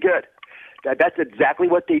 That's really good. That's exactly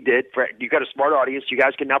what they did. You got a smart audience. You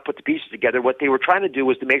guys can now put the pieces together. What they were trying to do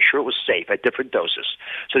was to make sure it was safe at different doses.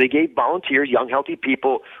 So they gave volunteers, young, healthy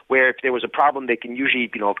people, where if there was a problem, they can usually,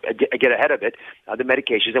 get ahead of it, the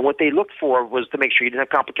medications. And what they looked for was to make sure you didn't have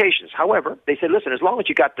complications. However, they said, listen, as long as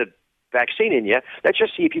you got the vaccine in you, let's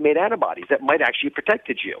just see if you made antibodies that might actually have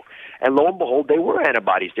protected you. And lo and behold, there were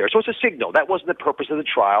antibodies there. So it's a signal. That wasn't the purpose of the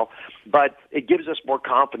trial, but it gives us more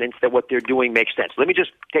confidence that what they're doing makes sense. Let me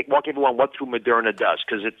just walk everyone what through Moderna does,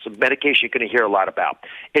 because it's a medication you're going to hear a lot about.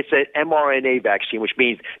 It's an mRNA vaccine, which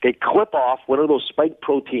means they clip off one of those spike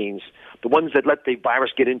proteins, the ones that let the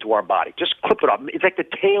virus get into our body. Just clip it off. It's like the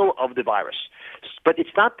tail of the virus. But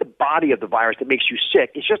it's not the body of the virus that makes you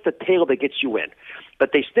sick. It's just the tail that gets you in.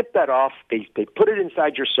 But they snip that off. They put it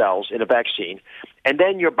inside your cells in a vaccine, and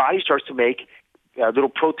then your body starts to make little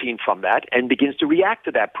protein from that and begins to react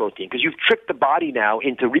to that protein, because you've tricked the body now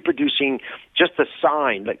into reproducing just a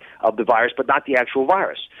sign of the virus, but not the actual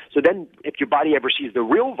virus. So then if your body ever sees the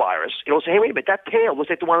real virus, it'll say, hey, wait a minute, that tail looks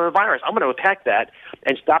like the one on the virus. I'm going to attack that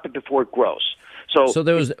and stop it before it grows. So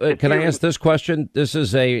there was. Can I ask this question? This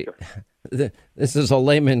is a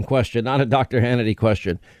layman question, not a Dr. Hannity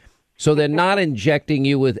question. So they're not injecting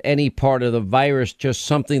you with any part of the virus, just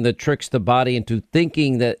something that tricks the body into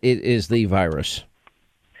thinking that it is the virus.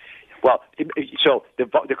 Well, so the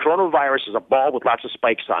coronavirus is a ball with lots of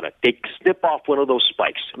spikes on it. They snip off one of those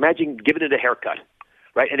spikes. Imagine giving it a haircut,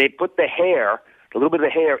 right? And they put the hair, a little bit of the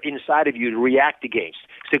hair inside of you to react against,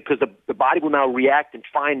 because the body will now react and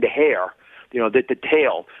find the hair, the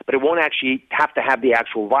tail, but it won't actually have to have the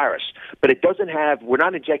actual virus. But it doesn't have, we're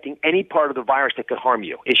not injecting any part of the virus that could harm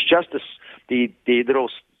you. It's just the little,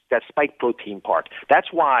 that spike protein part.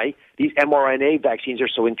 That's why these mRNA vaccines are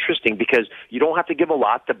so interesting, because you don't have to give a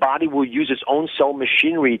lot. The body will use its own cell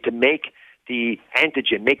machinery to make the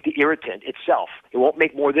antigen, make the irritant itself. It won't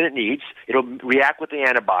make more than it needs. It'll react with the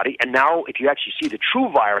antibody. And now if you actually see the true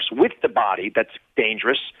virus with the body that's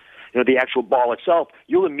dangerous, the actual ball itself,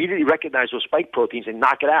 you'll immediately recognize those spike proteins and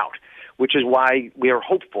knock it out, which is why we are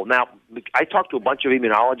hopeful. Now, I talked to a bunch of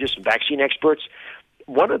immunologists and vaccine experts.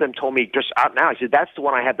 One of them told me just out now, he said, that's the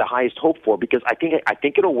one I have the highest hope for, because I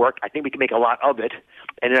think it'll work. I think we can make a lot of it,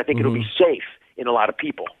 and I think it'll be safe in a lot of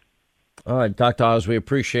people. All right, Dr. Oz, we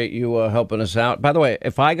appreciate you helping us out. By the way,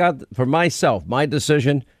 if I got, for myself, my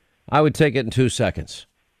decision, I would take it in 2 seconds.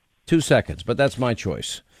 2 seconds, but that's my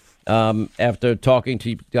choice. After talking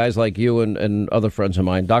to guys like you and other friends of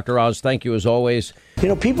mine. Dr. Oz, thank you as always.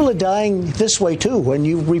 People are dying this way, too, when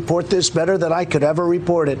you report this better than I could ever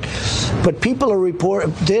report it. But people are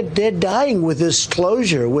they're dying with this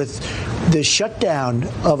closure, with the shutdown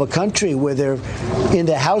of a country where they're in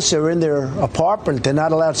their house or in their apartment. They're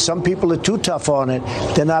not allowed. Some people are too tough on it.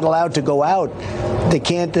 They're not allowed to go out.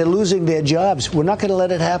 They're losing their jobs. We're not going to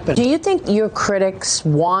let it happen. Do you think your critics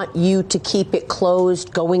want you to keep it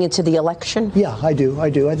closed going into the election? Yeah, I do. I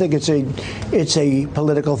think it's a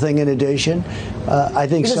political thing in addition. I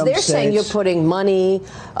think because they're saying you're putting money,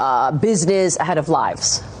 business ahead of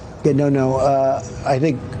lives. Yeah, no. I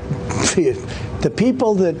think the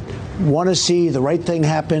people that want to see the right thing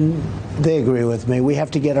happen, they agree with me. We have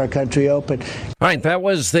to get our country open. All right, that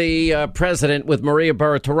was the president with Maria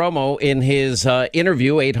Bartiromo in his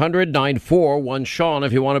interview. 800-941-SEAN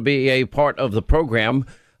if you want to be a part of the program.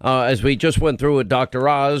 As we just went through with Dr.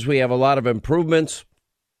 Oz, we have a lot of improvements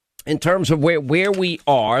in terms of where we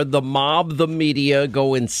are. The mob, the media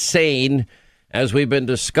go insane, as we've been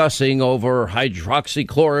discussing over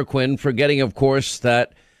hydroxychloroquine, forgetting, of course,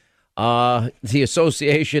 that the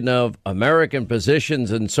Association of American Physicians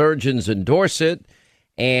and Surgeons endorse it.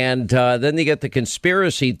 And then you get the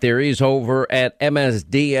conspiracy theories over at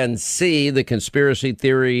MSDNC, the conspiracy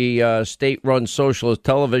theory state-run socialist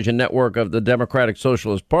television network of the Democratic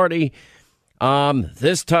Socialist Party.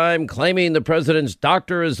 This time claiming the president's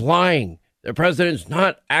doctor is lying. The president's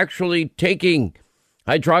not actually taking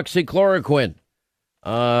hydroxychloroquine.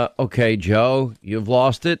 Okay, Joe, you've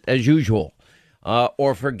lost it as usual.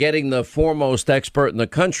 Or forgetting the foremost expert in the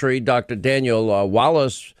country, Dr. Daniel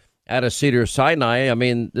Wallace out of Cedars-Sinai. I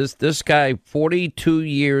mean, this guy, 42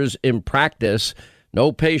 years in practice,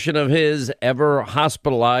 no patient of his ever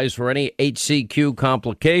hospitalized for any HCQ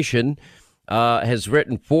complication, has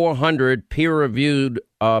written 400 peer-reviewed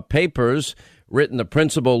papers, written the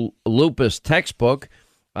principal lupus textbook.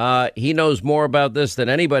 He knows more about this than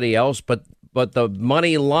anybody else, but the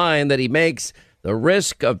money line that he makes, the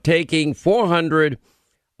risk of taking 400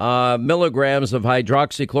 milligrams of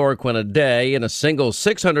hydroxychloroquine a day in a single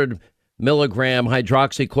 600 milligram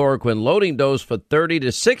hydroxychloroquine loading dose for 30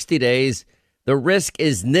 to 60 days, the risk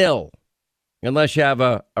is nil unless you have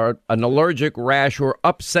an allergic rash or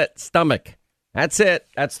upset stomach. That's it.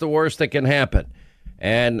 That's the worst that can happen.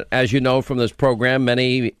 And as you know from this program,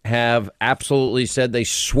 many have absolutely said they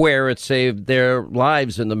swear it saved their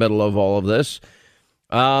lives in the middle of all of this.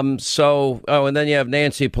 And then you have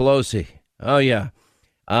Nancy Pelosi. Oh, yeah.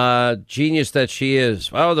 Genius that she is.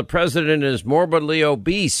 Oh, the president is morbidly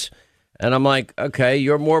obese. And I'm like, okay,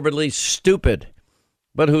 you're morbidly stupid.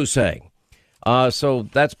 But who's saying? So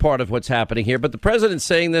that's part of what's happening here. But the president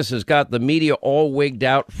saying this has got the media all wigged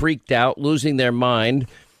out, freaked out, losing their mind.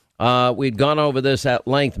 We'd gone over this at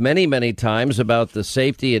length many, many times about the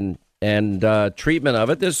safety and treatment of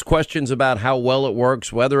it. There's questions about how well it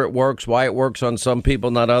works, whether it works, why it works on some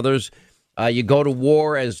people, not others. You go to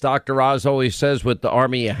war, as Dr. Oz always says, with the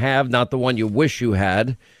army you have, not the one you wish you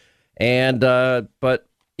had. And but,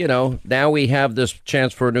 now we have this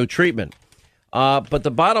chance for a new treatment. But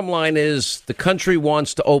the bottom line is the country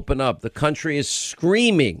wants to open up. The country is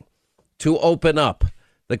screaming to open up.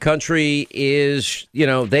 The country is,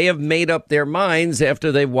 they have made up their minds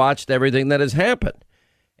after they've watched everything that has happened.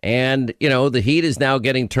 And, the heat is now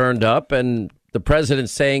getting turned up, and the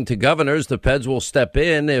president's saying to governors the feds will step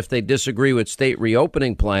in if they disagree with state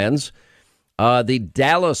reopening plans. The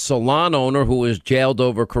Dallas salon owner who was jailed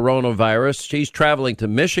over coronavirus, she's traveling to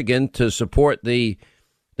Michigan to support the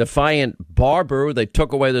defiant barber. They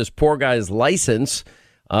took away this poor guy's license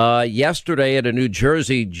yesterday at a New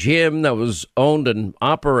Jersey gym that was owned and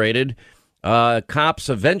operated. Cops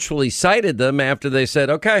eventually cited them after they said,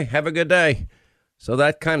 OK, have a good day. So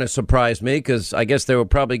that kind of surprised me because I guess they were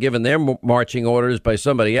probably given their marching orders by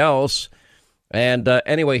somebody else. And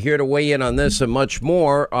anyway, here to weigh in on this and much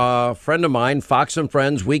more, a friend of mine, Fox and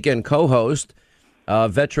Friends weekend co-host,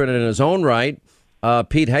 veteran in his own right,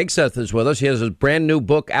 Pete Hegseth is with us. He has his brand new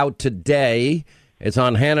book out today. It's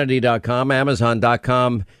on Hannity.com,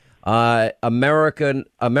 Amazon.com.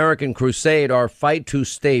 American Crusade, Our Fight to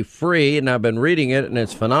Stay Free. And I've been reading it, and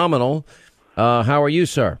it's phenomenal. How are you,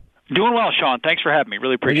 sir? Doing well, Sean. Thanks for having me.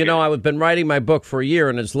 Really appreciate it. I've been writing my book for a year,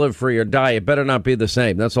 and it's Live Free or Die. It better not be the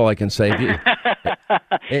same. That's all I can say.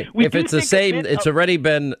 If it's the same, it's already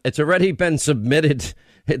been submitted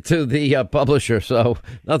to the publisher, so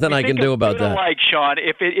nothing I can do about that. Like Sean,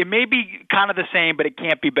 if it may be kind of the same, but it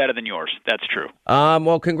can't be better than yours. That's true.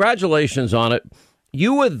 Well, congratulations on it.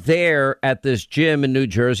 You were there at this gym in New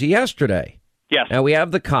Jersey yesterday. Yes. Now we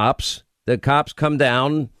have the cops. The cops come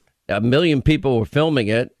down. 1 million people were filming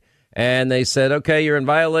it. And they said, OK, you're in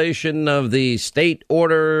violation of the state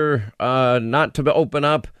order not to open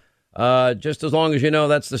up, just as long as you know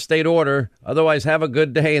that's the state order. Otherwise, have a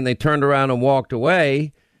good day. And they turned around and walked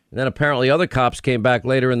away. And then apparently other cops came back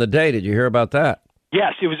later in the day. Did you hear about that?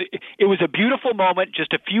 Yes, it was a beautiful moment.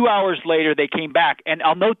 Just a few hours later, they came back. And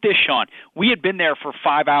I'll note this, Sean. We had been there for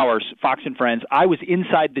 5 hours, Fox and Friends. I was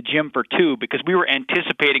inside the gym for 2 because we were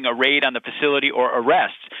anticipating a raid on the facility or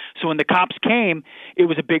arrests. So when the cops came, it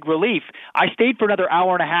was a big relief. I stayed for another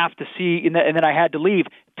hour and a half to see, and then I had to leave.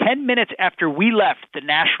 10 minutes after we left the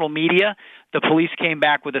national media, the police came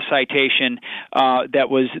back with a citation that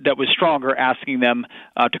was stronger, asking them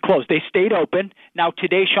to close. They stayed open. Now,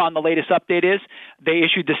 today, Sean, the latest update is they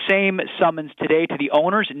issued the same summons today to the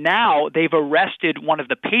owners. Now they've arrested one of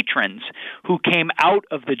the patrons who came out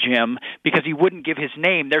of the gym because he wouldn't give his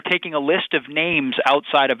name. They're taking a list of names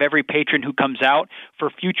outside of every patron who comes out for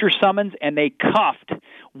future summons, and they cuffed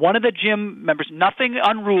one of the gym members, nothing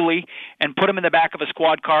unruly, and put him in the back of a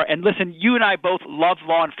squad car. And listen, you and I both love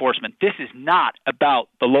law enforcement. This is not about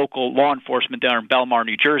the local law enforcement down in Belmar,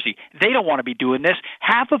 New Jersey. They don't want to be doing this.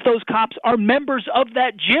 Half of those cops are members of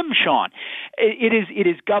that gym, Sean. It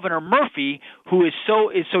is Governor Murphy who is so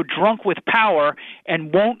drunk with power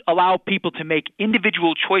and won't allow people to make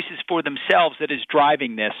individual choices for themselves that is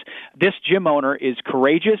driving this. This gym owner is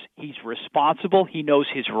courageous. He's responsible. He knows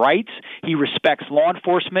his rights. He respects law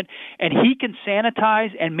enforcement, and he can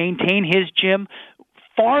sanitize and maintain his gym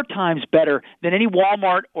far times better than any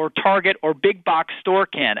Walmart or Target or big box store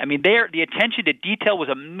can. I mean, the attention to detail was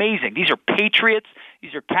amazing. These are patriots.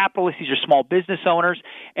 These are capitalists. These are small business owners.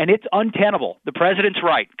 And it's untenable. The president's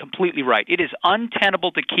right, completely right. It is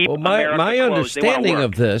untenable to keep America my closed. Understanding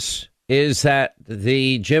of this is that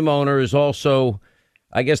the gym owner is also,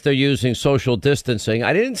 I guess they're using social distancing.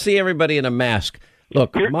 I didn't see everybody in a mask.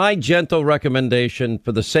 Look, my gentle recommendation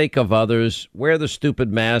for the sake of others, wear the stupid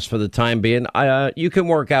mask for the time being. You can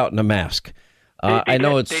work out in a mask. I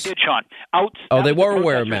know they did, Sean. They were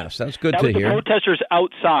wearing masks. That's good to hear. The protesters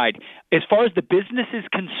outside. As far as the business is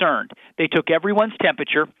concerned, they took everyone's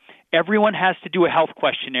temperature. Everyone has to do a health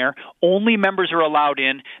questionnaire. Only members are allowed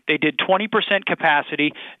in. They did 20%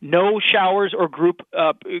 capacity. No showers or group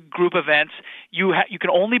events. You can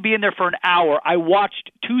only be in there for an hour. I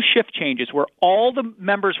watched 2 shift changes where all the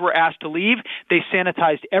members were asked to leave. They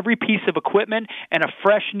sanitized every piece of equipment, and a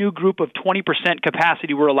fresh new group of 20%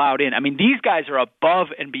 capacity were allowed in. I mean, these guys are above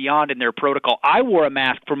and beyond in their protocol. I wore a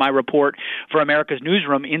mask for my report for America's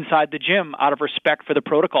Newsroom inside the gym out of respect for the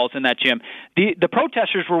protocols in that gym. The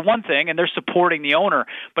protesters were one thing, and they're supporting the owner.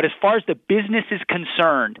 But as far as the business is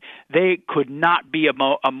concerned, they could not be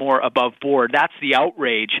a more above board. That's the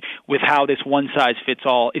outrage with how this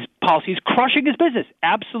one-size-fits-all policy is crushing his business,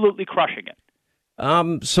 absolutely crushing it.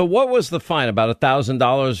 So what was the fine? About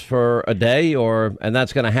 $1,000 for a day, and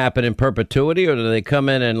that's going to happen in perpetuity, or do they come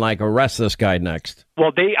in and like arrest this guy next?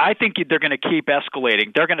 Well, I think they're going to keep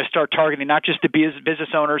escalating. They're going to start targeting not just the business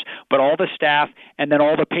owners, but all the staff and then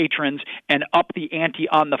all the patrons, and up the ante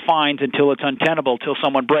on the fines until it's untenable, till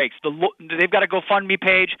someone breaks. They've got a GoFundMe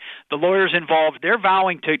page. The lawyers involved, they're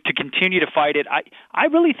vowing to continue to fight it. I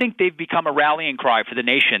really think they've become a rallying cry for the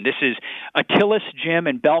nation. This is Attilas Gym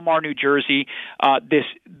in Belmar, New Jersey.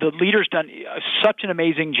 The leader's done such an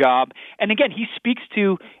amazing job. And again, he speaks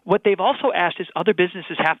to what they've also asked is other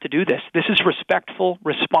businesses have to do this. This is respectful,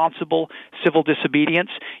 responsible civil disobedience.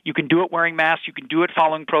 You can do it wearing masks. You can do it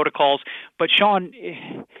following protocols. But, Sean,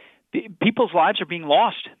 people's lives are being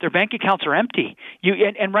lost. Their bank accounts are empty.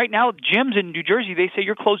 And right now, gyms in New Jersey, they say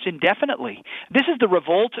you're closed indefinitely. This is the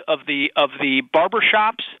revolt of the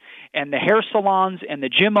barbershops and the hair salons and the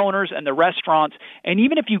gym owners and the restaurants. And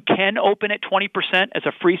even if you can open at 20% as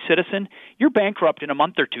a free citizen, you're bankrupt in a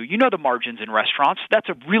month or two. You know the margins in restaurants. That's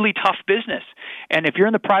a really tough business. And if you're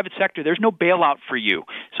in the private sector, there's no bailout for you.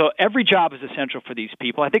 So every job is essential for these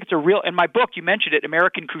people. I think it's a real, in my book, you mentioned it,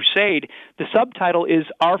 American Crusade, the subtitle is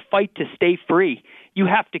Our Fight to Stay Free. You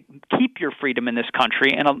have to keep your freedom in this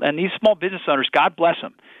country. And these small business owners, God bless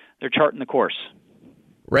them, they're charting the course.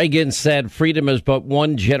 Reagan said freedom is but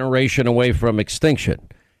one generation away from extinction.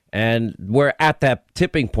 And we're at that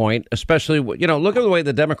tipping point, especially, look at the way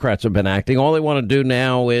the Democrats have been acting. All they want to do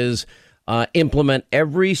now is implement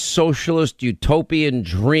every socialist utopian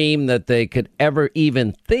dream that they could ever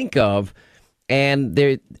even think of. And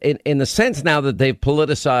they're in the sense now that they've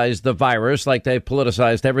politicized the virus, like they've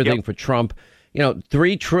politicized everything for Trump,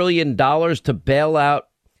 $3 trillion to bail out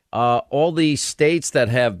all these states that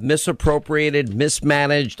have misappropriated,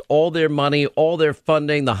 mismanaged all their money, all their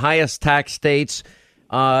funding, the highest tax states.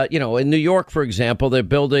 In New York, for example, they're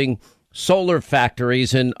building solar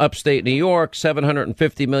factories in upstate New York,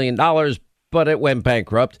 $750 million, but it went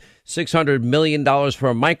bankrupt. $600 million for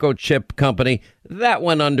a microchip company. That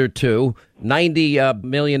went under too. $90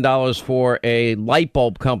 million for a light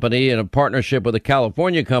bulb company in a partnership with a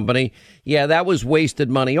California company. Yeah, that was wasted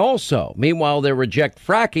money also. Meanwhile, they reject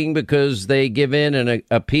fracking because they give in and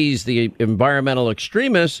appease the environmental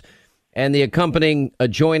extremists. And the accompanying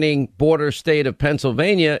adjoining border state of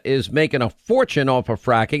Pennsylvania is making a fortune off of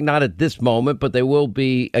fracking. Not at this moment, but they will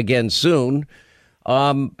be again soon.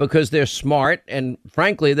 Because they're smart, and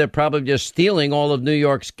frankly, they're probably just stealing all of New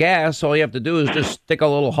York's gas. All you have to do is just stick a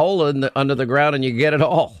little hole under the ground, and you get it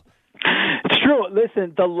all. It's true.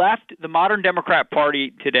 Listen, the left, the modern Democrat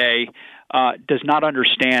Party today, does not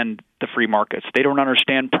understand the free markets. They don't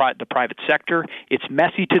understand the private sector. It's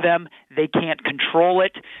messy to them. They can't control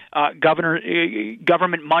it.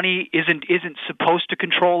 Government money isn't supposed to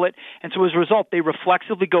control it. And so as a result, they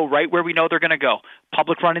reflexively go right where we know they're going to go.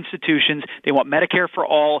 Public-run institutions. They want Medicare for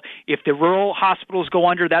all. If the rural hospitals go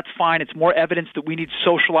under, that's fine. It's more evidence that we need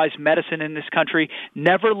socialized medicine in this country.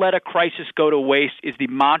 Never let a crisis go to waste is the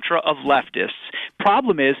mantra of leftists.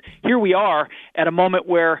 Problem is, here we are at a moment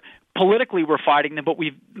where politically we're fighting them, but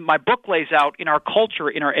my book lays out in our culture,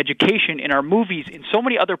 in our education, in our movies, in so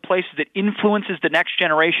many other places that influences the next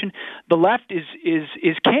generation, the left is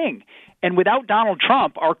king. And without Donald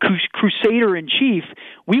Trump, our crusader in chief,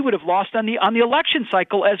 we would have lost on the election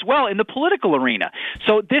cycle as well in the political arena.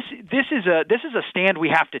 So this is a stand we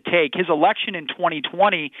have to take. His election in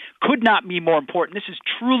 2020 could not be more important. This is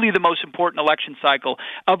truly the most important election cycle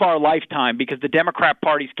of our lifetime because the Democrat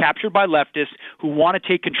Party is captured by leftists who want to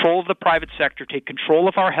take control of the private sector, take control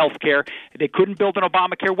of our health care. They couldn't build an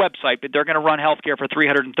Obamacare website, but they're going to run health care for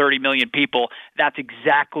 330 million people. That's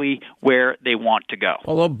exactly where they want to go.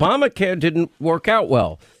 Well, Obamacare didn't work out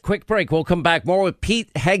well. Quick break. We'll come back more with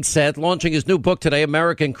Pete Hegseth launching his new book today,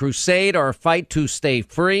 American Crusade, Our Fight to Stay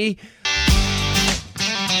Free.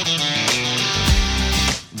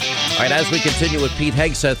 All right, as we continue with Pete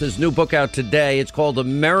Hegseth, his new book out today. It's called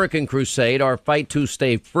American Crusade, Our Fight to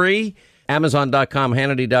Stay Free. Amazon.com,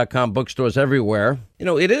 Hannity.com, bookstores everywhere.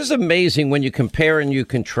 It is amazing when you compare and you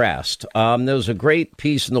contrast. There was a great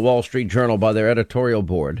piece in the Wall Street Journal by their editorial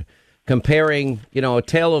board comparing, a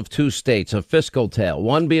tale of two states, a fiscal tale,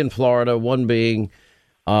 one being Florida, one being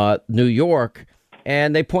New York.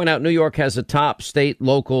 And they point out New York has a top state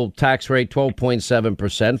local tax rate,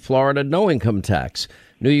 12.7%. Florida, no income tax.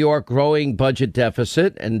 New York, growing budget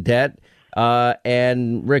deficit and debt.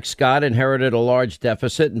 And Rick Scott inherited a large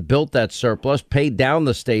deficit and built that surplus, paid down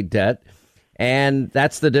the state debt. And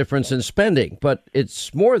that's the difference in spending. But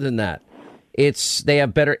it's more than that. They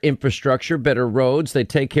have better infrastructure, better roads. They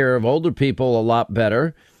take care of older people a lot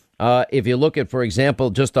better. If you look at, for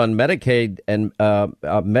example, just on Medicaid and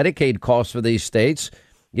Medicaid costs for these states,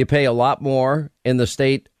 you pay a lot more in the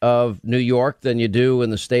state of New York than you do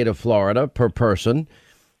in the state of Florida per person.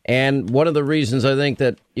 And one of the reasons I think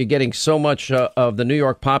that you're getting so much of the New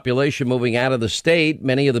York population moving out of the state,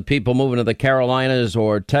 many of the people moving to the Carolinas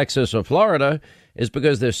or Texas or Florida, is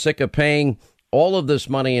because they're sick of paying all of this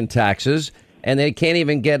money in taxes, and they can't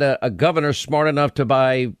even get a governor smart enough to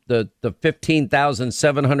buy the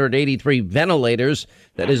 15,783 ventilators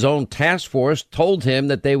that his own task force told him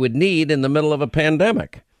that they would need in the middle of a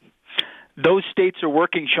pandemic. Those states are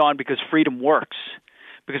working, Sean, because freedom works,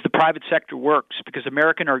 because the private sector works, because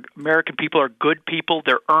American people are good people.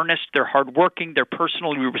 They're earnest, they're hardworking, they're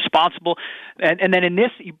personally responsible. And then in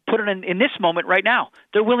this, you put it in this moment right now,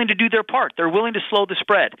 they're willing to do their part. They're willing to slow the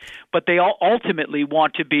spread, but they all ultimately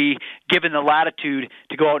want to be given the latitude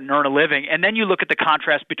to go out and earn a living. And then you look at the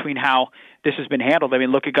contrast between how this has been handled. I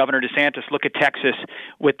mean, look at Governor DeSantis. Look at Texas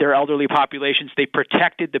with their elderly populations. They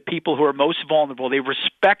protected the people who are most vulnerable. They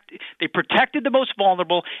protected the most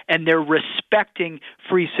vulnerable, and they're respecting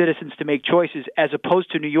free citizens to make choices, as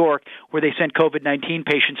opposed to New York, where they sent COVID-19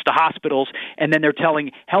 patients to hospitals, and then they're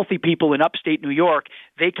telling healthy people in upstate New York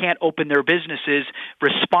they can't open their businesses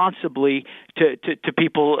responsibly to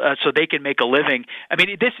people so they can make a living. I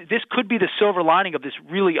mean, this could be the silver lining of this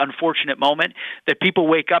really unfortunate moment, that people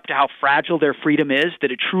wake up to how fragile their freedom is,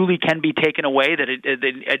 that it truly can be taken away, that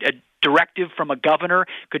a directive from a governor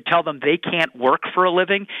could tell them they can't work for a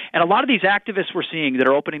living. And a lot of these activists we're seeing that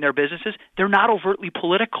are opening their businesses, they're not overtly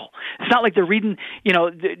political. It's not like they're reading,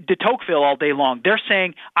 de Tocqueville all day long. They're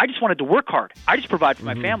saying, I just wanted to work hard. I just provide for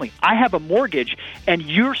my family. I have a mortgage, and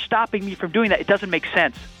you're stopping me from doing that. It doesn't make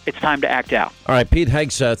sense. It's time to act out. All right, Pete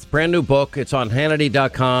Hegseth, brand new book. It's on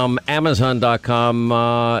Hannity.com,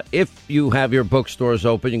 Amazon.com. If you have your bookstores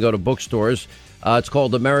open, you can go to bookstores. It's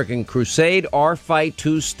called American Crusade, Our Fight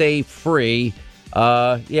to Stay Free.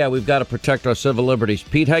 We've got to protect our civil liberties.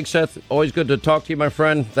 Pete Hegseth, always good to talk to you, my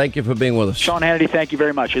friend. Thank you for being with us. Sean Hannity, thank you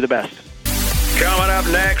very much. You're the best. Coming up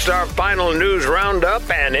next, our final news roundup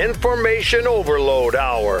and information overload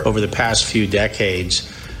hour. Over the past few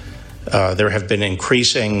decades, there have been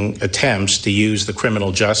increasing attempts to use the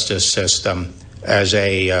criminal justice system as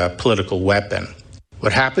a political weapon.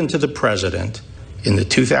 What happened to the president in the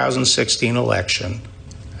 2016 election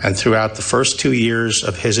and throughout the first 2 years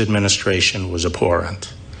of his administration was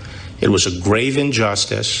abhorrent. It was a grave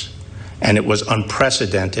injustice, and it was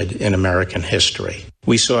unprecedented in American history.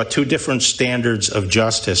 We saw two different standards of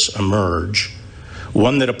justice emerge,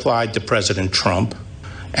 one that applied to President Trump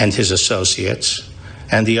and his associates,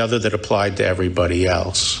 and the other that applied to everybody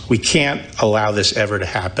else. We can't allow this ever to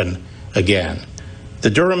happen again. The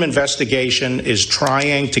Durham investigation is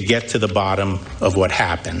trying to get to the bottom of what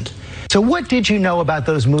happened. So what did you know about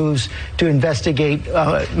those moves to investigate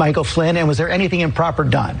Michael Flynn, and was there anything improper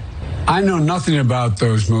done? I know nothing about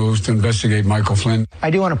those moves to investigate Michael Flynn. I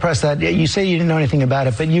do want to press that. You say you didn't know anything about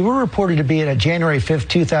it, but you were reported to be at a January 5th,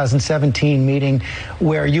 2017 meeting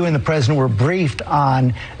where you and the president were briefed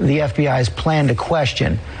on the FBI's plan to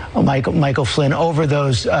question Michael Flynn over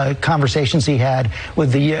those conversations he had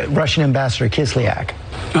with the Russian ambassador Kislyak.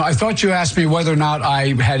 No, I thought you asked me whether or not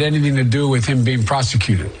I had anything to do with him being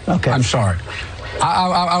prosecuted. Okay. I'm sorry.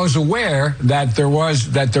 I was aware that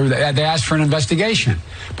they asked for an investigation,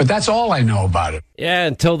 but that's all I know about it. Yeah,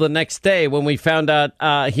 until the next day when we found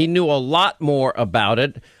out he knew a lot more about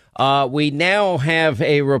it. We now have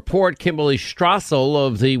a report, Kimberly Strassel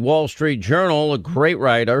of the Wall Street Journal, a great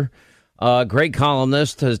writer, great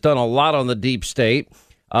columnist, has done a lot on the deep state,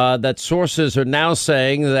 that sources are now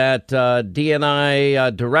saying that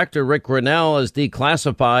DNI Director Rick Grinnell has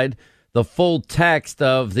declassified the full text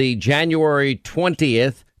of the January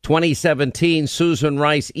 20th, 2017 Susan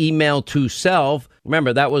Rice email to self.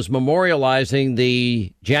 Remember, that was memorializing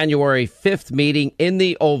the January 5th meeting in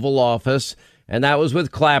the Oval Office, and that was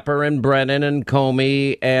with Clapper and Brennan and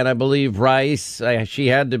Comey and I believe Rice. She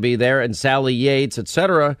had to be there, and Sally Yates,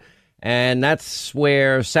 etc. And that's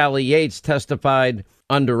where Sally Yates testified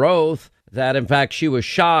under oath that, in fact, she was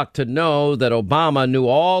shocked to know that Obama knew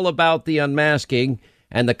all about the unmasking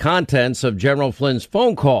and the contents of General Flynn's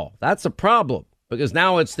phone call. That's a problem, because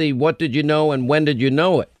now it's the what did you know and when did you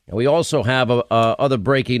know it? And we also have other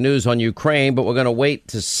breaking news on Ukraine, but we're going to wait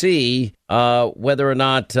to see whether or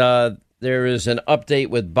not there is an update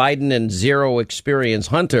with Biden and zero experience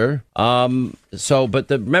Hunter. Remember,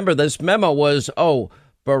 this memo was,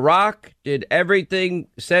 Barack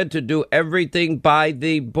said to do everything by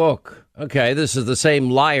the book. Okay, this is the same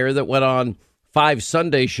liar that went on 5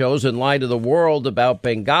 Sunday shows and lied to the world about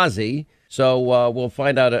Benghazi. So we'll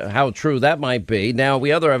find out how true that might be. Now,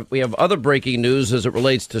 we have other breaking news as it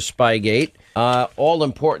relates to Spygate, all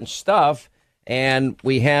important stuff. And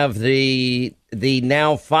we have the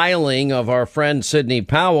now filing of our friend Sidney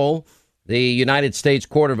Powell, the United States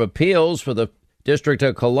Court of Appeals for the District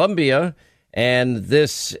of Columbia. And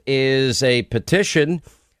this is a petition,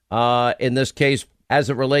 in this case, as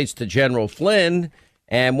it relates to General Flynn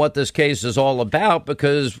and what this case is all about,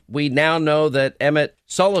 because we now know that Emmett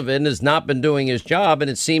Sullivan has not been doing his job,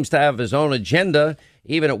 and it seems to have his own agenda,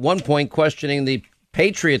 even at one point questioning the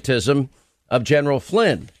patriotism of General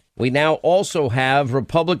Flynn. We now also have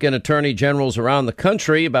Republican attorney generals around the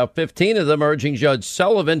country, about 15 of them, urging Judge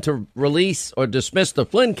Sullivan to release or dismiss the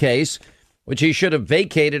Flynn case, which he should have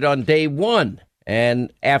vacated on day one.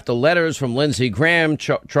 And after letters from Lindsey Graham,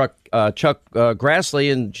 Chuck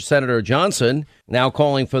Grassley, and Senator Johnson now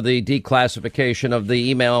calling for the declassification of the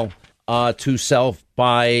email to self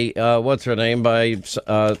by,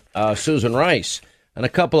 Susan Rice, and a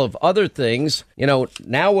couple of other things.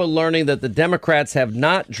 Now we're learning that the Democrats have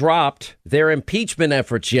not dropped their impeachment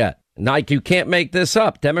efforts yet. Like, you can't make this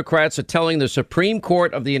up. Democrats are telling the Supreme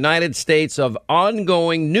Court of the United States of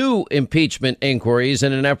ongoing new impeachment inquiries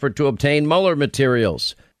in an effort to obtain Mueller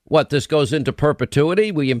materials. What, this goes into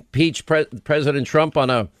perpetuity? We impeach President Trump on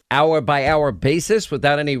a hour-by-hour basis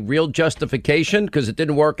without any real justification because it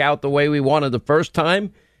didn't work out the way we wanted the first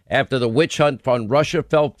time after the witch hunt on Russia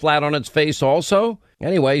fell flat on its face also?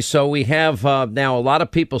 Anyway, so we have now a lot of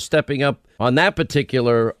people stepping up on that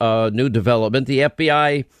particular new development. The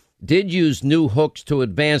FBI did use new hooks to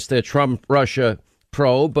advance their Trump-Russia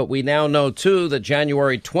probe, but we now know, too, that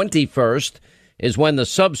January 21st is when the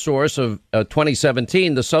subsource of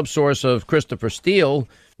 2017, the subsource of Christopher Steele,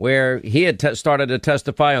 where he had started to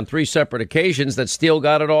testify on 3 separate occasions, that Steele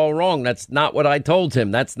got it all wrong. That's not what I told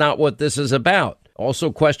him. That's not what this is about.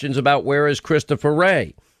 Also questions about where is Christopher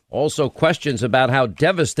Wray. Also questions about how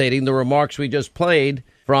devastating the remarks we just played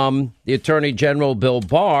from the Attorney General Bill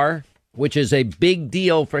Barr, which is a big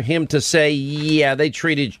deal for him to say, yeah, they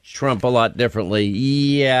treated Trump a lot differently.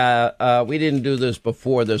 Yeah, we didn't do this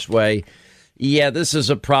before this way. Yeah, this is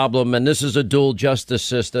a problem, and this is a dual justice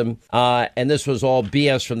system, and this was all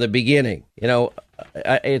BS from the beginning.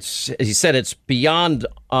 He said it's beyond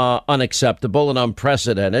unacceptable and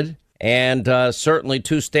unprecedented, and certainly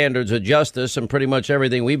 2 standards of justice and pretty much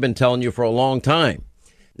everything we've been telling you for a long time.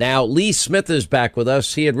 Now, Lee Smith is back with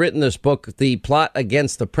us. He had written this book, The Plot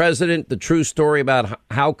Against the President, the true story about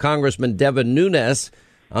how Congressman Devin Nunes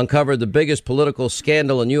uncovered the biggest political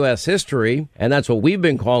scandal in U.S. history. And that's what we've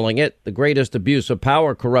been calling it, the greatest abuse of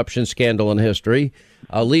power corruption scandal in history.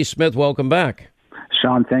 Lee Smith, welcome back.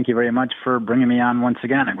 Sean, thank you very much for bringing me on once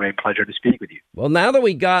again. A great pleasure to speak with you. Well, now that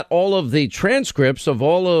we got all of the transcripts of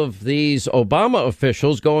all of these Obama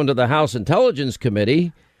officials going to the House Intelligence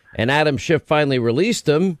Committee, and Adam Schiff finally released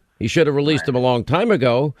them. He should have released them a long time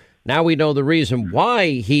ago. Now we know the reason why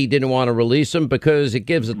he didn't want to release them, because it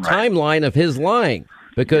gives a timeline of his lying.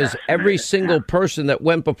 Because every single person that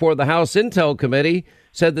went before the House Intel Committee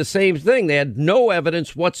said the same thing. They had no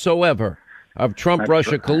evidence whatsoever of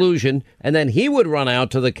Trump-Russia collusion. And then he would run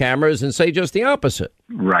out to the cameras and say just the opposite.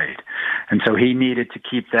 Right. And so he needed to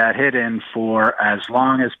keep that hidden for as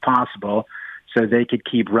long as possible, so they could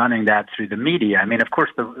keep running that through the media. I mean, of course,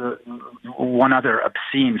 the one other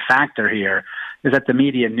obscene factor here is that the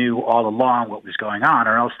media knew all along what was going on,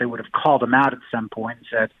 or else they would have called him out at some point and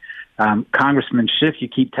said, Congressman Schiff, you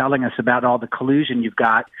keep telling us about all the collusion you've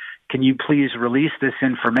got. Can you please release this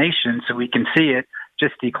information so we can see it?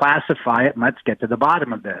 Just declassify it, and let's get to the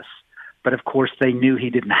bottom of this. But, of course, they knew he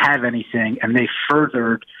didn't have anything, and they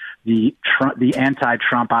furthered the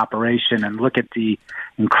anti-Trump operation. And look at the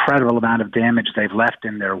incredible amount of damage they've left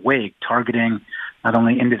in their wake, targeting not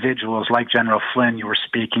only individuals like General Flynn you were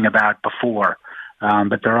speaking about before,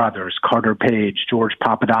 but there are others, Carter Page, George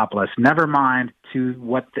Papadopoulos. Never mind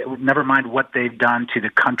what they've done to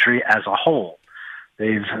the country as a whole.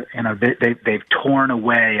 They've torn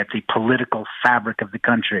away at the political fabric of the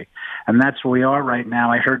country, and that's where we are right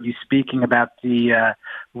now. I heard you speaking about the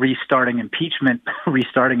restarting impeachment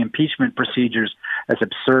procedures. As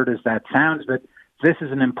absurd as that sounds, but this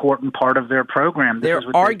is an important part of their program. They're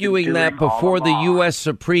arguing that before the U.S.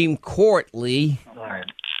 Supreme Court, Lee.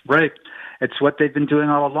 Right. It's what they've been doing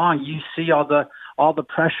all along. You see all the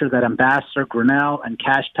pressure that Ambassador Grinnell and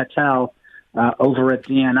Kash Patel over at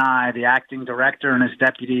DNI, the acting director and his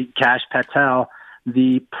deputy, Kash Patel,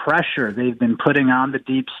 the pressure they've been putting on the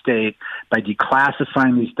deep state by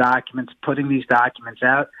declassifying these documents, putting these documents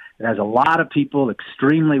out. It has a lot of people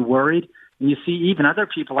extremely worried. And you see even other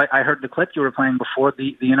people, I heard the clip you were playing before,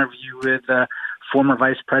 the interview with former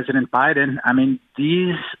Vice President Biden, I mean,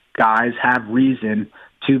 these guys have reason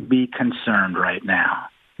to be concerned right now.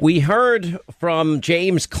 We heard from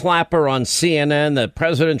James Clapper on CNN that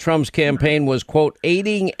President Trump's campaign was, quote,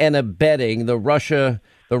 aiding and abetting the Russian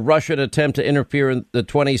attempt to interfere in the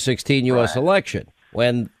 2016 U.S. election.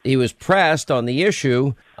 When he was pressed on the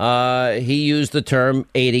issue, he used the term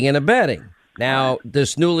aiding and abetting. Now,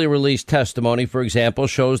 this newly released testimony, for example,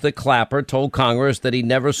 shows that Clapper told Congress that he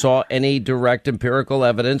never saw any direct empirical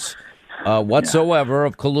evidence whatsoever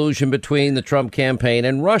of collusion between the Trump campaign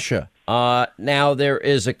and Russia. Now, there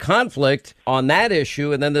is a conflict on that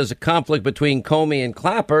issue, and then there's a conflict between Comey and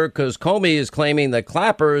Clapper, because Comey is claiming that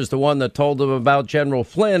Clapper is the one that told him about General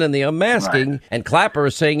Flynn and the unmasking, and Clapper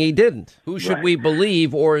is saying he didn't. Who should we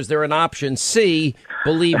believe, or is there an option C,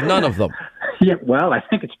 believe none of them? Yeah, well, I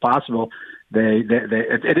think it's possible.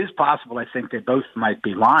 It is possible. I think they both might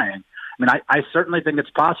be lying. I mean, I certainly think it's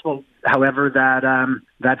possible, however,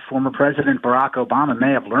 that former President Barack Obama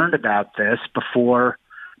may have learned about this before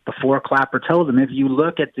Clapper told him. If you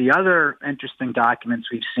look at the other interesting documents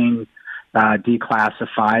we've seen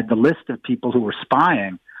declassified, the list of people who were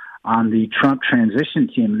spying on the Trump transition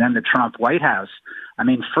team and then the Trump White House, I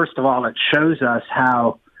mean, first of all, it shows us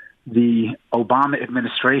how the Obama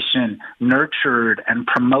administration nurtured and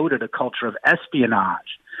promoted a culture of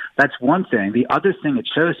espionage. That's one thing. The other thing it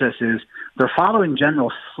shows us is they're following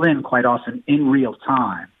General Flynn quite often in real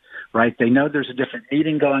time, right? They know there's a different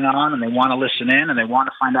meeting going on and they want to listen in and they want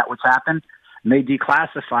to find out what's happened, and they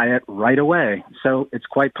declassify it right away. So it's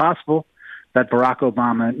quite possible that Barack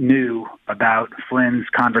Obama knew about Flynn's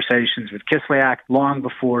conversations with Kislyak long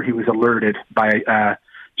before he was alerted by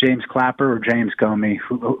James Clapper or James Comey,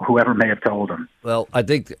 whoever may have told him. Well, I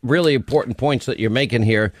think really important points that you're making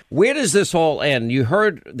here. Where does this all end? You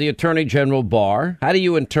heard the Attorney General Barr. How do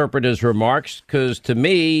you interpret his remarks? Because to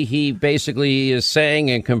me, he basically is saying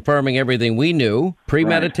and confirming everything we knew.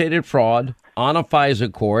 Premeditated fraud on a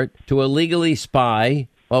FISA court to illegally spy.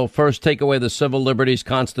 Well, first take away the civil liberties,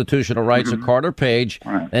 constitutional rights of Carter Page,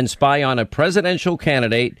 and spy on a presidential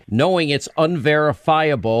candidate, knowing it's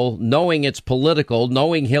unverifiable, knowing it's political,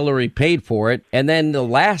 knowing Hillary paid for it. And then the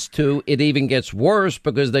last two, it even gets worse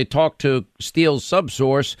because they talked to Steele's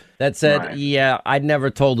subsource that said, yeah, I never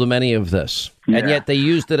told them any of this. Yeah. And yet they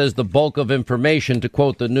used it as the bulk of information, to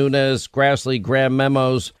quote the Nunes, Grassley, Graham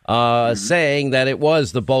memos, saying that it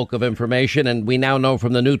was the bulk of information. And we now know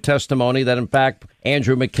from the new testimony that, in fact,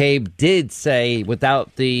 Andrew McCabe did say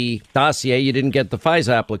without the dossier, you didn't get the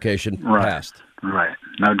FISA application passed. Right.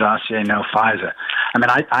 No dossier, no FISA. I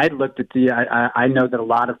mean, I looked at I know that a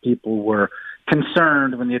lot of people were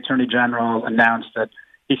concerned when the Attorney General announced that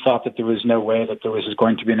he thought that there was no way that there was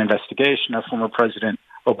going to be an investigation of former President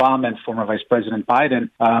Obama and former Vice President Biden.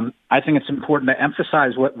 I think it's important to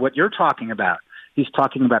emphasize what you're talking about. He's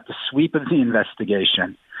talking about the sweep of the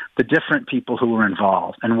investigation, the different people who were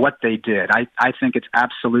involved and what they did. I think it's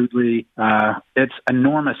absolutely, it's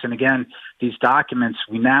enormous. And again, these documents,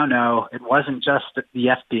 we now know it wasn't just the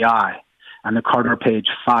FBI and the Carter Page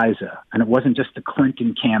FISA, and it wasn't just the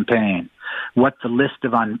Clinton campaign. What the list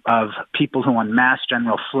of people who unmasked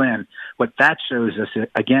General Flynn, what that shows us,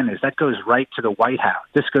 again, is that goes right to the White House.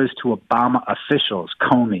 This goes to Obama officials,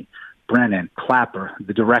 Comey, Brennan, Clapper,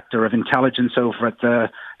 the director of intelligence over at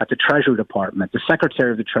the Treasury Department, the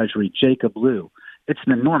Secretary of the Treasury, Jacob Lew. It's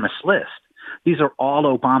an enormous list. These are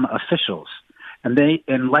all Obama officials. And they,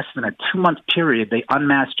 in less than a 2-month period, they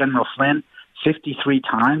unmasked General Flynn 53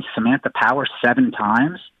 times, Samantha Power 7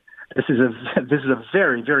 times. This is a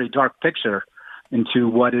very, very dark picture into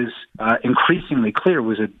what is increasingly clear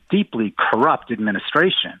was a deeply corrupt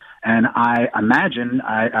administration. And I imagine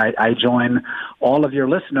I join all of your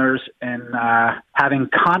listeners in having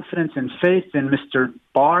confidence and faith in Mr.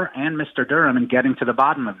 Barr and Mr. Durham in getting to the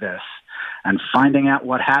bottom of this and finding out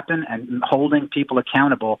what happened and holding people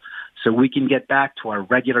accountable so we can get back to our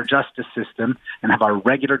regular justice system and have our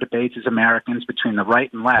regular debates as Americans between the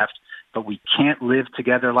right and left. But we can't live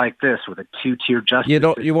together like this with a two-tier justice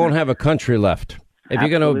system. You won't have a country left. If you're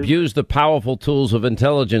going to abuse the powerful tools of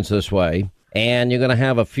intelligence this way, and you're going to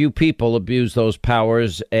have a few people abuse those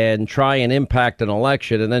powers and try and impact an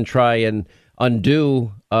election and then try and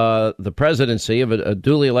undo the presidency of a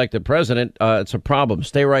duly elected president, it's a problem.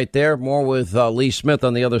 Stay right there. More with Lee Smith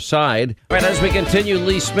on the other side. All right, as we continue,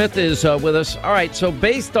 Lee Smith is with us. All right, so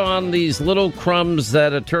based on these little crumbs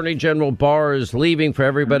that Attorney General Barr is leaving for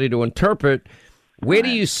everybody to interpret, Where do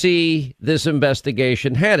you see this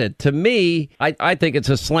investigation headed? To me, I think it's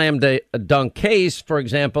a slam dunk case, for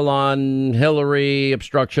example, on Hillary,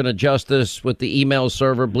 obstruction of justice with the email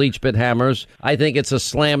server, BleachBit hammers. I think it's a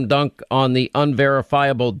slam dunk on the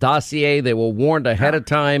unverifiable dossier. They were warned ahead of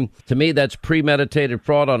time. To me, that's premeditated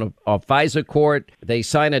fraud on a FISA court. They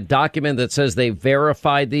sign a document that says they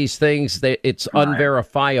verified these things. It's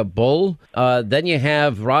unverifiable. Then you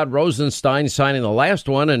have Rod Rosenstein signing the last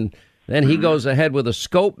one, and then he goes ahead with a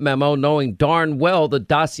scope memo knowing darn well the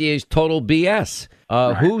dossier's total BS.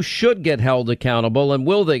 Who should get held accountable, and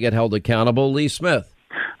will they get held accountable? Lee Smith.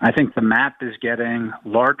 I think the map is getting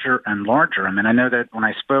larger and larger. I mean, I know that when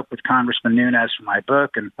I spoke with Congressman Nunes for my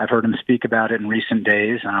book, and I've heard him speak about it in recent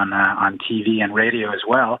days on TV and radio as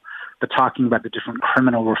well, but talking about the different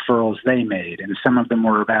criminal referrals they made. And some of them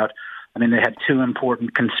were about, they had two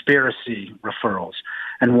important conspiracy referrals.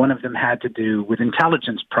 And one of them had to do with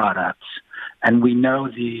intelligence products. And we know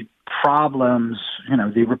the problems,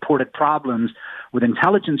 the reported problems with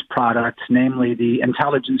intelligence products, namely the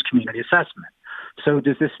intelligence community assessment. So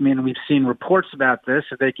does this mean we've seen reports about this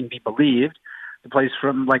so they can be believed? Places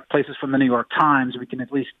from the New York Times, we can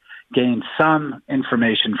at least gain some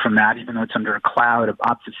information from that, even though it's under a cloud of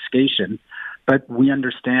obfuscation. But we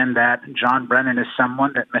understand that John Brennan is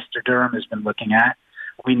someone that Mr. Durham has been looking at.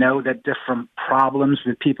 We know that different problems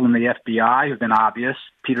with people in the FBI have been obvious,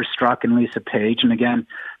 Peter Strzok and Lisa Page. And again,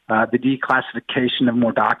 the declassification of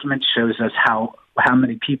more documents shows us how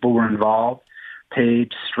many people were involved.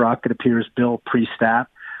 Page, Strzok, it appears Bill Priestap.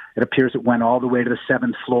 It appears it went all the way to the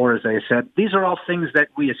seventh floor, as I said. These are all things that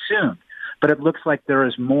we assume. But it looks like there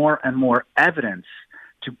is more and more evidence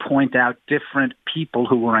to point out different people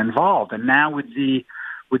who were involved. And now with the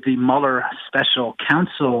Mueller special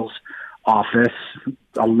counsel's office,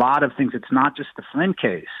 a lot of things. It's not just the Flynn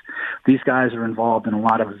case. These guys are involved in a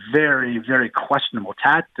lot of very, very questionable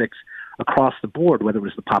tactics across the board, whether it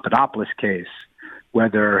was the Papadopoulos case,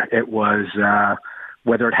 whether it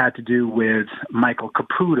had to do with Michael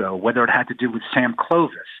Caputo, whether it had to do with Sam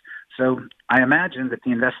Clovis. So I imagine that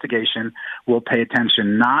the investigation will pay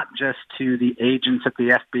attention not just to the agents at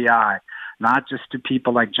the FBI, not just to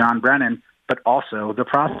people like John Brennan, but also the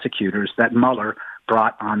prosecutors that Mueller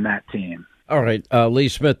brought on that team. All right. Lee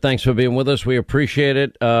Smith, thanks for being with us. We appreciate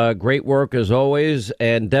it. Great work as always.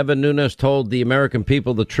 And Devin Nunes told the American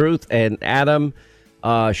people the truth. And Adam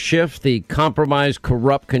Schiff, the compromised,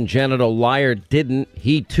 corrupt, congenital liar, didn't.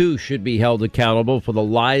 He, too, should be held accountable for the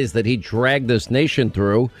lies that he dragged this nation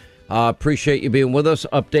through. Appreciate you being with us,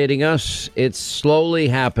 updating us. It's slowly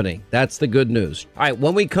happening. That's the good news. All right,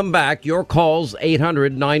 when we come back, your calls,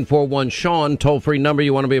 800-941-SEAN, toll-free number.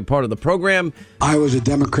 You want to be a part of the program. I was a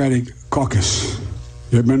Democratic caucus.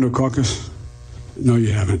 You ever been to a caucus? No,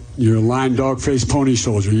 you haven't. You're a lying dog-faced pony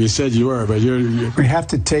soldier. You said you were, but you're... We have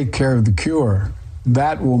to take care of the cure.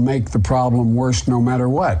 That will make the problem worse no matter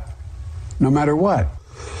what. No matter what.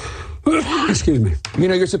 Excuse me.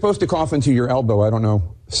 You're supposed to cough into your elbow. I don't know,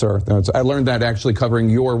 sir. I learned that actually covering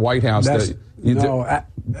your White House. Actually,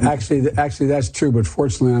 that's true. But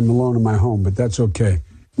fortunately, I'm alone in my home. But that's okay.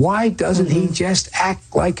 Why doesn't he just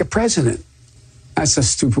act like a president? That's a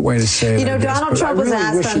stupid way to say it. Donald Trump was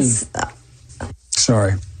asked on...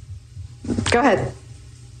 Sorry. Go ahead.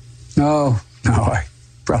 No,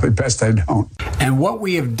 probably best I don't. And what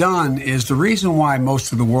we have done is the reason why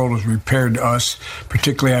most of the world was repaired to us,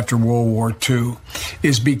 particularly after World War II,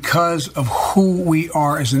 is because of who we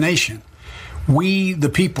are as a nation. We, the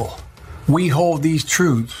people, we hold these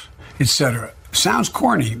truths, etc. Sounds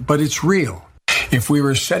corny, but it's real. If we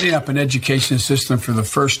were setting up an education system for the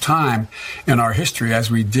first time in our history, as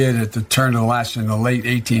we did at the turn of the last in the late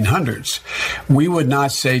 1800s, we would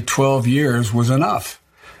not say 12 years was enough.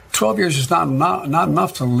 12 years is not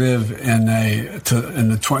enough to live in the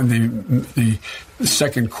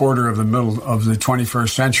second quarter of the middle of the 21st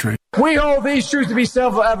century. We hold these truths to be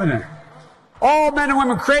self-evident. All men and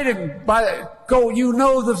women created by you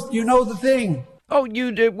know the thing. Oh,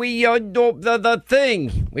 you did. We know the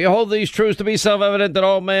thing. We hold these truths to be self-evident that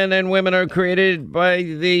all men and women are created by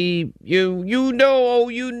the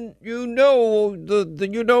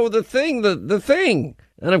thing.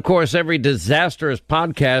 And of course, every disastrous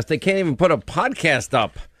podcast, they can't even put a podcast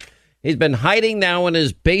up. He's been hiding now in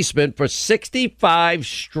his basement for 65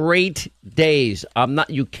 straight days.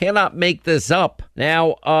 You cannot make this up.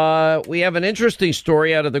 Now, we have an interesting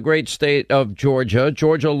story out of the great state of Georgia.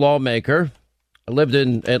 Georgia lawmaker lived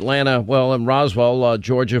in in Roswell,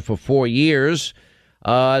 Georgia for 4 years.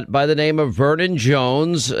 By the name of Vernon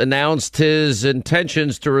Jones, announced his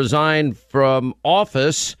intentions to resign from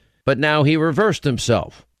office, but now he reversed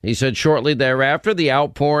himself. He said shortly thereafter, the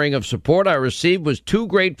outpouring of support I received was too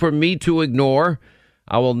great for me to ignore.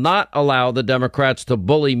 I will not allow the Democrats to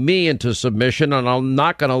bully me into submission, and I'm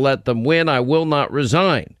not going to let them win. I will not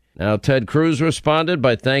resign. Now, Ted Cruz responded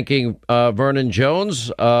by thanking Vernon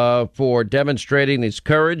Jones for demonstrating his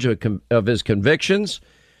courage of his convictions.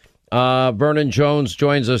 Vernon Jones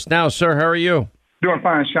joins us now. Sir, how are you? Doing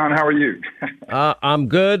fine, Sean. How are you? I'm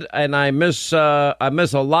good, and I miss a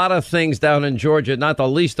lot of things down in Georgia, not the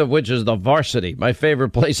least of which is the Varsity, my favorite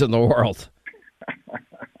place in the world.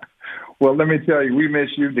 Well, let me tell you, we miss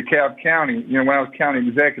you. DeKalb County, when I was county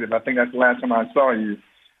executive, I think that's the last time I saw you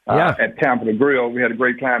at Tampa the Grill. We had a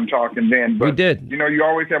great time talking then. But, we did. You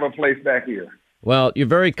always have a place back here. Well, you're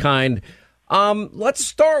very kind. Let's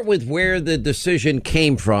start with where the decision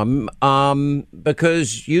came from,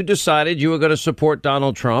 because you decided you were going to support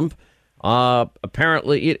Donald Trump.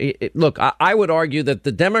 Apparently, look, I would argue that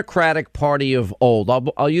the Democratic Party of old,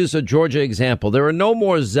 I'll use a Georgia example. There are no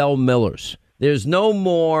more Zell Millers. There's no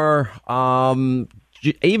more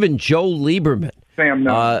even Joe Lieberman. Sam,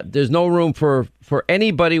 no. There's no room for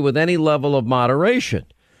anybody with any level of moderation.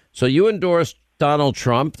 So you endorsed Donald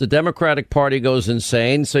Trump. The Democratic Party goes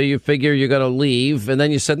insane. So you figure you're going to leave. And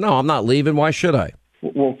then you said, no, I'm not leaving. Why should I?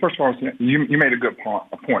 Well, first of all, you made a good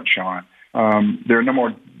point, Sean. There are no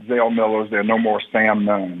more Zell Millers. There are no more Sam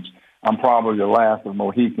Nuns. I'm probably the last of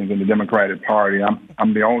Mohicans in the Democratic Party.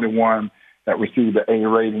 I'm the only one that received the A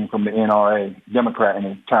rating from the NRA, Democrat in the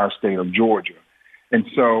entire state of Georgia. And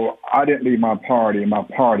so I didn't leave my party, and my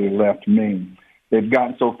party left me. They've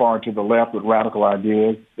gotten so far to the left with radical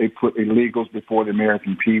ideas. They put illegals before the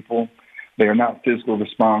American people. They are not fiscally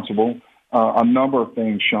responsible. A number of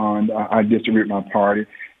things, Sean, I disagree with my party.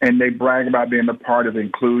 And they brag about being a part of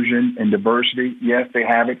inclusion and diversity. Yes, they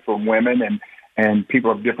have it for women and people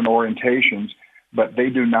of different orientations, but they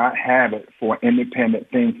do not have it for independent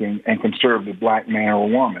thinking and conservative black man or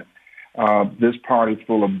woman. This party is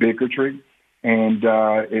full of bigotry, and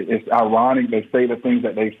it's ironic they say the things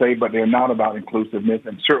that they say, but they're not about inclusiveness,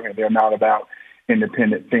 and certainly they're not about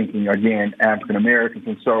independent thinking, again, African Americans.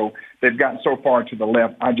 And so they've gotten so far to the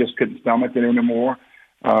left, I just couldn't stomach it anymore.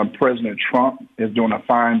 President Trump is doing a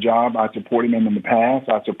fine job. I supported him in the past.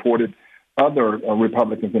 I supported other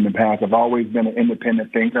Republicans in the past. I've always been an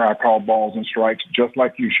independent thinker. I call balls and strikes just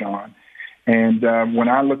like you, Sean. And when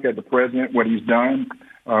I look at the president, what he's done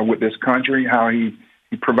with this country, how he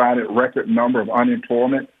provided record number of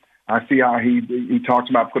unemployment, I see how he talks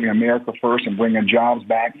about putting America first and bringing jobs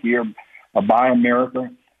back here, buy America.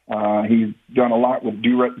 He's done a lot with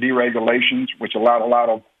deregulations, which allowed a lot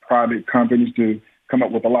of private companies to come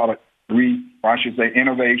up with a lot of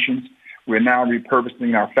innovations. We're now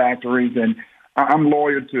repurposing our factories, and I'm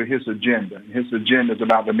loyal to his agenda. His agenda is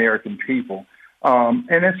about the American people. And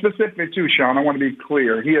then specifically, too, Sean, I want to be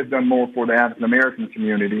clear. He has done more for the African-American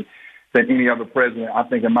community than any other president, I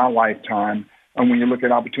think, in my lifetime. And when you look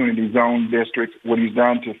at Opportunity Zone districts, what he's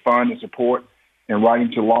done to fund and support and write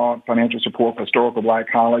into law financial support for historical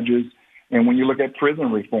black colleges, and when you look at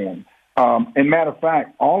prison reform. And matter of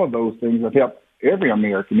fact, all of those things have helped every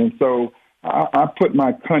American. And so I put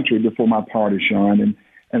my country before my party, Sean,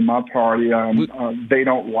 and my party, they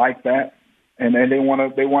don't like that, and they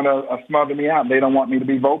want to smother me out. They don't want me to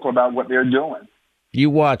be vocal about what they're doing. You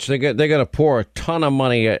watch; they're going to pour a ton of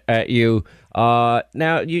money at you.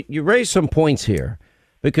 Now, you raise some points here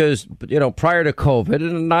because prior to COVID,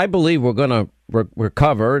 and I believe we're going to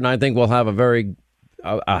recover, and I think we'll have a very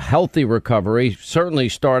healthy recovery. Certainly,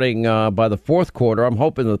 starting by the fourth quarter. I'm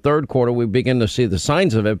hoping the third quarter we begin to see the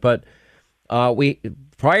signs of it, but.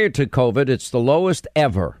 Prior to COVID, it's the lowest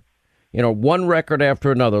ever, one record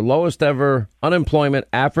after another, lowest ever unemployment,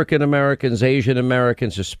 African Americans, Asian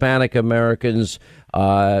Americans, Hispanic Americans,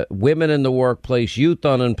 women in the workplace, youth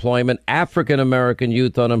unemployment, African American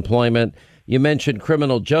youth unemployment. You mentioned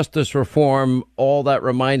criminal justice reform. All that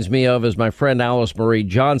reminds me of is my friend Alice Marie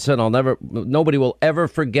Johnson. Nobody will ever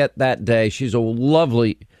forget that day. She's a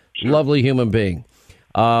lovely, lovely human being.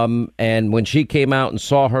 And when she came out and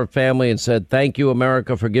saw her family and said, "Thank you,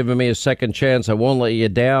 America, for giving me a second chance. I won't let you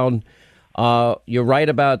down." You're right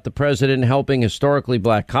about the president helping historically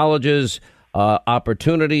black colleges,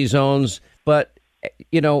 opportunity zones. But,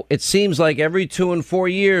 it seems like every 2 and 4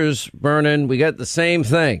 years, Vernon, we get the same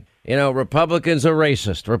thing. Republicans are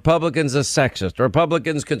racist. Republicans are sexist.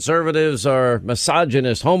 Republicans, conservatives are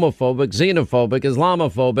misogynist, homophobic, xenophobic,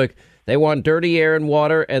 Islamophobic. They want dirty air and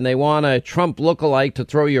water, and they want a Trump lookalike to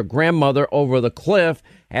throw your grandmother over the cliff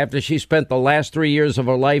after she spent the last 3 years of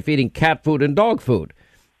her life eating cat food and dog food.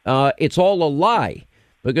 It's all a lie,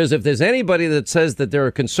 because if there's anybody that says that they're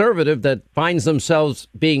a conservative that finds themselves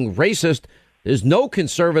being racist, There's no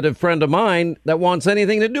conservative friend of mine that wants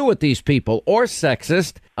anything to do with these people or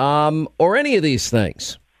sexist or any of these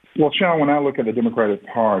things. Well, Sean, when I look at the Democratic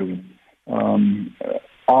Party,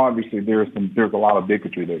 obviously there's a lot of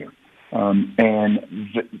bigotry there.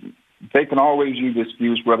 They can always use the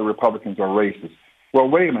excuse whether Republicans are racist. Well,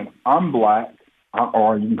 wait a minute. I'm black,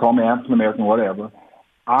 or you can call me African American, whatever.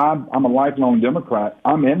 I'm a lifelong Democrat.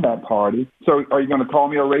 I'm in that party. So are you going to call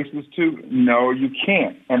me a racist too? No, you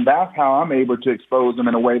can't. And that's how I'm able to expose them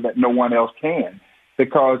in a way that no one else can.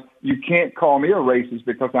 Because you can't call me a racist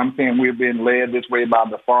because I'm saying we're being led this way by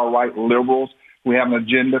the far-right liberals who have an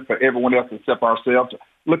agenda for everyone else except ourselves.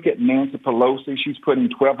 Look at Nancy Pelosi. She's putting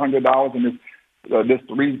 $1,200 in this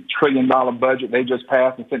 $3 trillion budget they just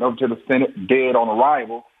passed and sent over to the Senate dead on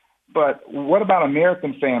arrival. But what about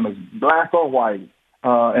American families, black or white,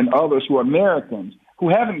 and others who are Americans who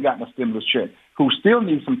haven't gotten a stimulus check, who still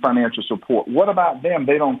need some financial support? What about them?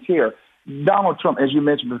 They don't care. Donald Trump, as you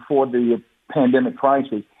mentioned before the pandemic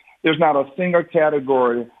crisis, there's not a single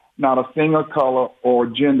category, not a single color or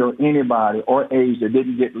gender, anybody or age that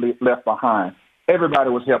didn't get left behind. Everybody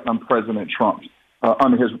was helped on President Trump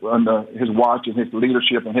under his watch and his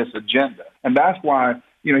leadership and his agenda. And that's why,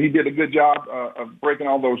 he did a good job of breaking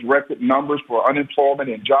all those record numbers for unemployment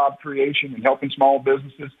and job creation and helping small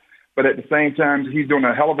businesses. But at the same time, he's doing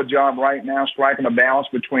a hell of a job right now striking a balance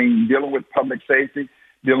between dealing with public safety,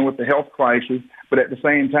 dealing with the health crisis, but at the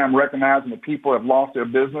same time recognizing that people have lost their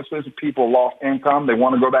businesses, people have lost income, they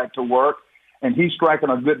want to go back to work, and he's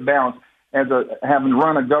striking a good balance. Having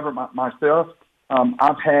run a government myself,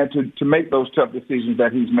 I've had to make those tough decisions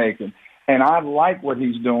that he's making. And I like what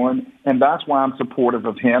he's doing, and that's why I'm supportive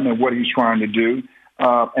of him and what he's trying to do.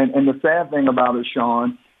 And the sad thing about it,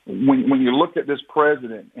 Sean, when you look at this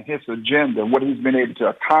president and his agenda, what he's been able to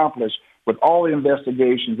accomplish with all the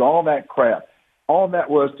investigations, all that crap, all that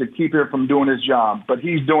was to keep him from doing his job. But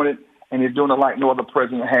he's doing it, and he's doing it like no other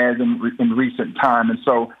president has in recent time. And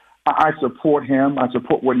so I support him. I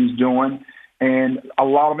support what he's doing. And a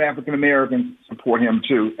lot of African Americans support him,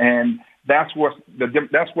 too. And that's what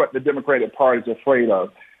the Democratic Party is afraid of.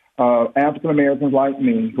 African Americans like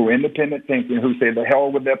me who are independent thinking, who say the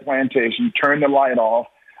hell with their plantation, turn the light off,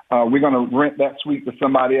 we're going to rent that suite to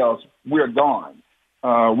somebody else. We're gone.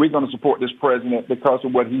 We're going to support this president because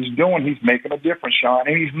of what he's doing. He's making a difference, Sean,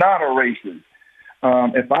 and he's not a racist.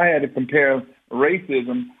 If I had to compare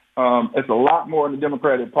racism, it's a lot more in the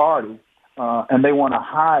Democratic Party, and they want to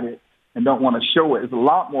hide it and don't want to show it. It's a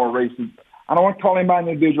lot more racist. I don't want to call anybody an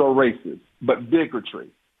individual racist, but bigotry.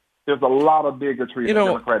 There's a lot of bigotry in the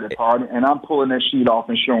Democratic Party, and I'm pulling that sheet off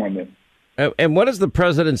and showing it. And what does the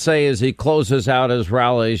president say as he closes out his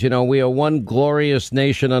rallies? We are one glorious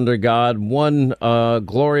nation under God, one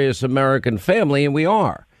glorious American family, and we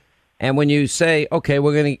are. And when you say, okay,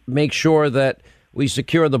 we're going to make sure that we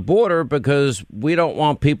secure the border because we don't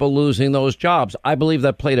want people losing those jobs, I believe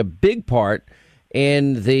that played a big part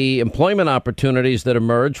in the employment opportunities that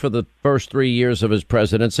emerged for the first 3 years of his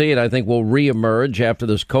presidency, and I think will reemerge after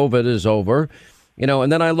this COVID is over.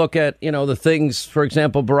 And then I look at, the things, for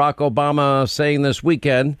example, Barack Obama saying this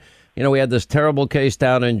weekend, we had this terrible case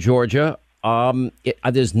down in Georgia.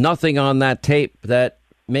 There's nothing on that tape that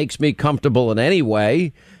makes me comfortable in any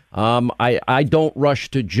way. I don't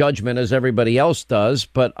rush to judgment as everybody else does,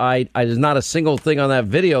 but there's not a single thing on that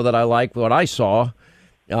video that I like what I saw.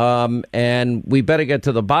 And we better get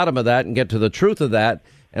to the bottom of that and get to the truth of that.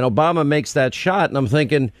 And Obama makes that shot. And I'm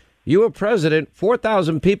thinking, you were president,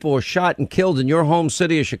 4,000 people were shot and killed in your home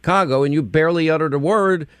city of Chicago, and you barely uttered a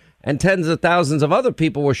word. And tens of thousands of other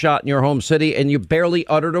people were shot in your home city, and you barely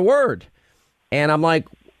uttered a word. And I'm like,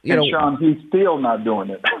 Sean, he's still not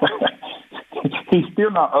doing it. He's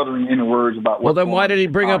still not uttering any words about Well, then why did he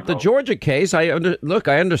bring up the Georgia case? I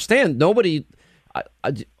understand. Nobody...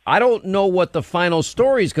 I don't know what the final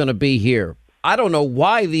story is going to be here. I don't know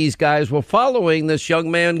why these guys were following this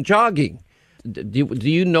young man jogging. Do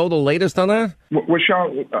you know the latest on that? Well,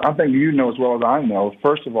 Sean, I think you know as well as I know.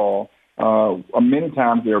 First of all, many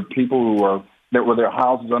times there are people that were their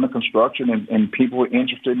houses under construction and people were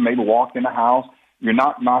interested and maybe walked in the house. You're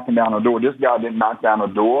not knocking down a door. This guy didn't knock down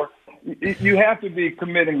a door. You have to be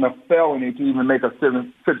committing a felony to even make a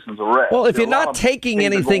citizen's arrest. Well, if you're not taking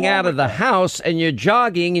anything out of the house and you're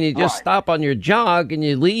jogging and you just stop on your jog and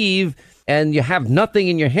you leave and you have nothing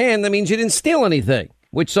in your hand, that means you didn't steal anything,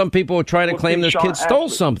 which some people are trying to claim this kid stole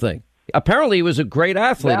something. Apparently, he was a great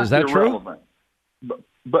athlete. Is that true?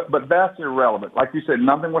 But that's irrelevant. Like you said,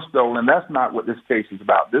 nothing was stolen. That's not what this case is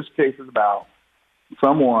about. This case is about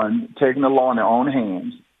someone taking the law in their own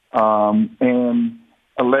hands and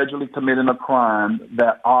allegedly committing a crime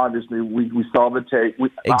that obviously we saw the tape.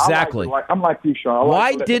 Exactly. I'm like you, Sean.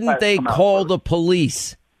 Why didn't they call the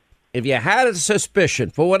police? If you had a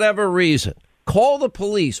suspicion for whatever reason, call the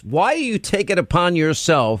police. Why do you take it upon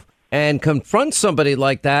yourself and confront somebody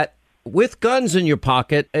like that with guns in your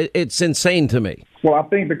pocket? It's insane to me. Well, I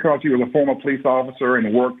think because he was a former police officer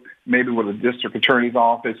and worked maybe with a district attorney's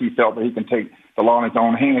office, he felt that he can take the law in his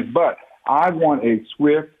own hands. But I want a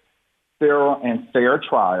swift, thorough, and fair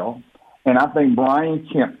trial. And I think Brian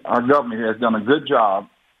Kemp, our governor here, has done a good job.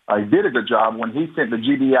 He did a good job when he sent the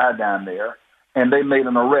GBI down there and they made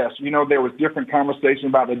an arrest. You know, there was different conversation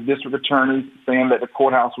about the district attorney saying that the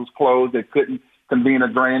courthouse was closed. They couldn't convene a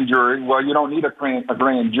grand jury. Well, you don't need a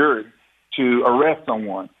grand jury to arrest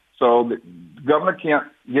someone. So Governor Kemp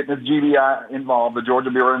getting his GBI involved, the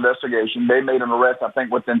Georgia Bureau of Investigation, they made an arrest, I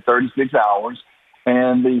think, within 36 hours.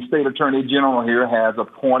 And the state attorney general here has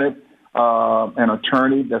appointed an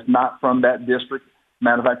attorney that's not from that district,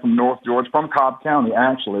 matter of fact, from North Georgia, from Cobb County,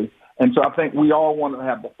 actually. And so I think we all want to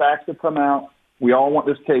have the facts to come out. We all want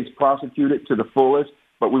this case prosecuted to the fullest,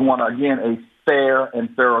 but we want, again, a fair and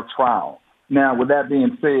thorough trial. Now, with that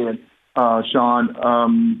being said,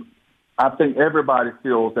 Sean, I think everybody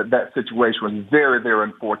feels that situation was very, very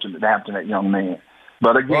unfortunate to happen to that young man.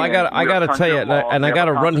 But again, well, I got to tell you, and I got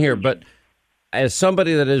to run here, but as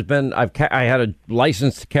somebody that has been, I had a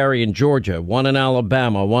license to carry in Georgia, one in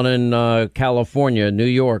Alabama, one in California, New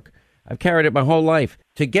York. I've carried it my whole life.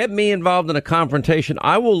 To get me involved in a confrontation,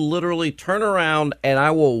 I will literally turn around and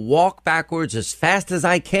I will walk backwards as fast as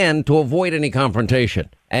I can to avoid any confrontation.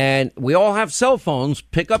 And we all have cell phones.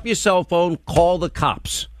 Pick up your cell phone, call the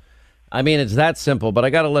cops. I mean, it's that simple, but I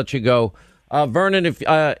got to let you go. Vernon,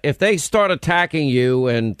 if they start attacking you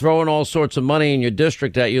and throwing all sorts of money in your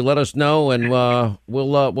district at you, let us know, and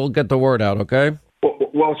we'll get the word out, okay?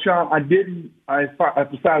 Well, Sean, I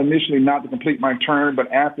decided initially not to complete my term,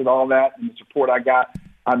 but after all that and the support I got,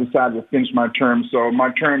 I decided to finish my term. So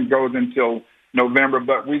my term goes until November,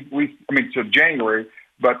 but till January.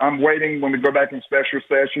 But I'm waiting when we go back in special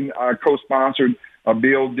session. I co-sponsored a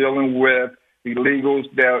bill dealing with illegals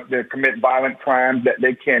that commit violent crimes, that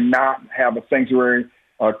they cannot have a sanctuary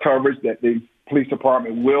coverage, that the police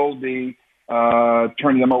department will be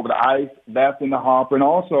turning them over to ICE. That's in the hopper. And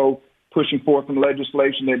also pushing forth some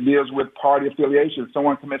legislation that deals with party affiliation. If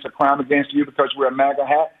someone commits a crime against you because we're a MAGA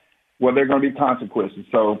hat, well, there are going to be consequences.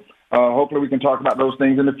 So hopefully we can talk about those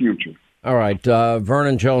things in the future. All right.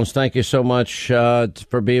 Vernon Jones, thank you so much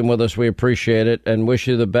for being with us. We appreciate it and wish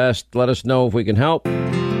you the best. Let us know if we can help.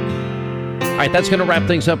 All right, that's going to wrap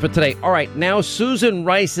things up for today. All right, now Susan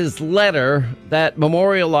Rice's letter that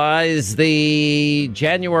memorialized the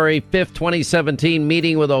January 5th, 2017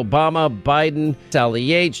 meeting with Obama, Biden, Sally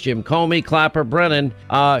Yates, Jim Comey, Clapper, Brennan.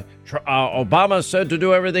 Obama said to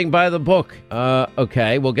do everything by the book.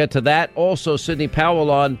 Okay, we'll get to that. Also, Sidney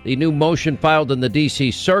Powell on the new motion filed in the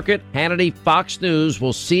D.C. Circuit. Hannity, Fox News.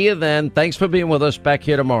 We'll see you then. Thanks for being with us. Back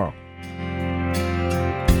here tomorrow.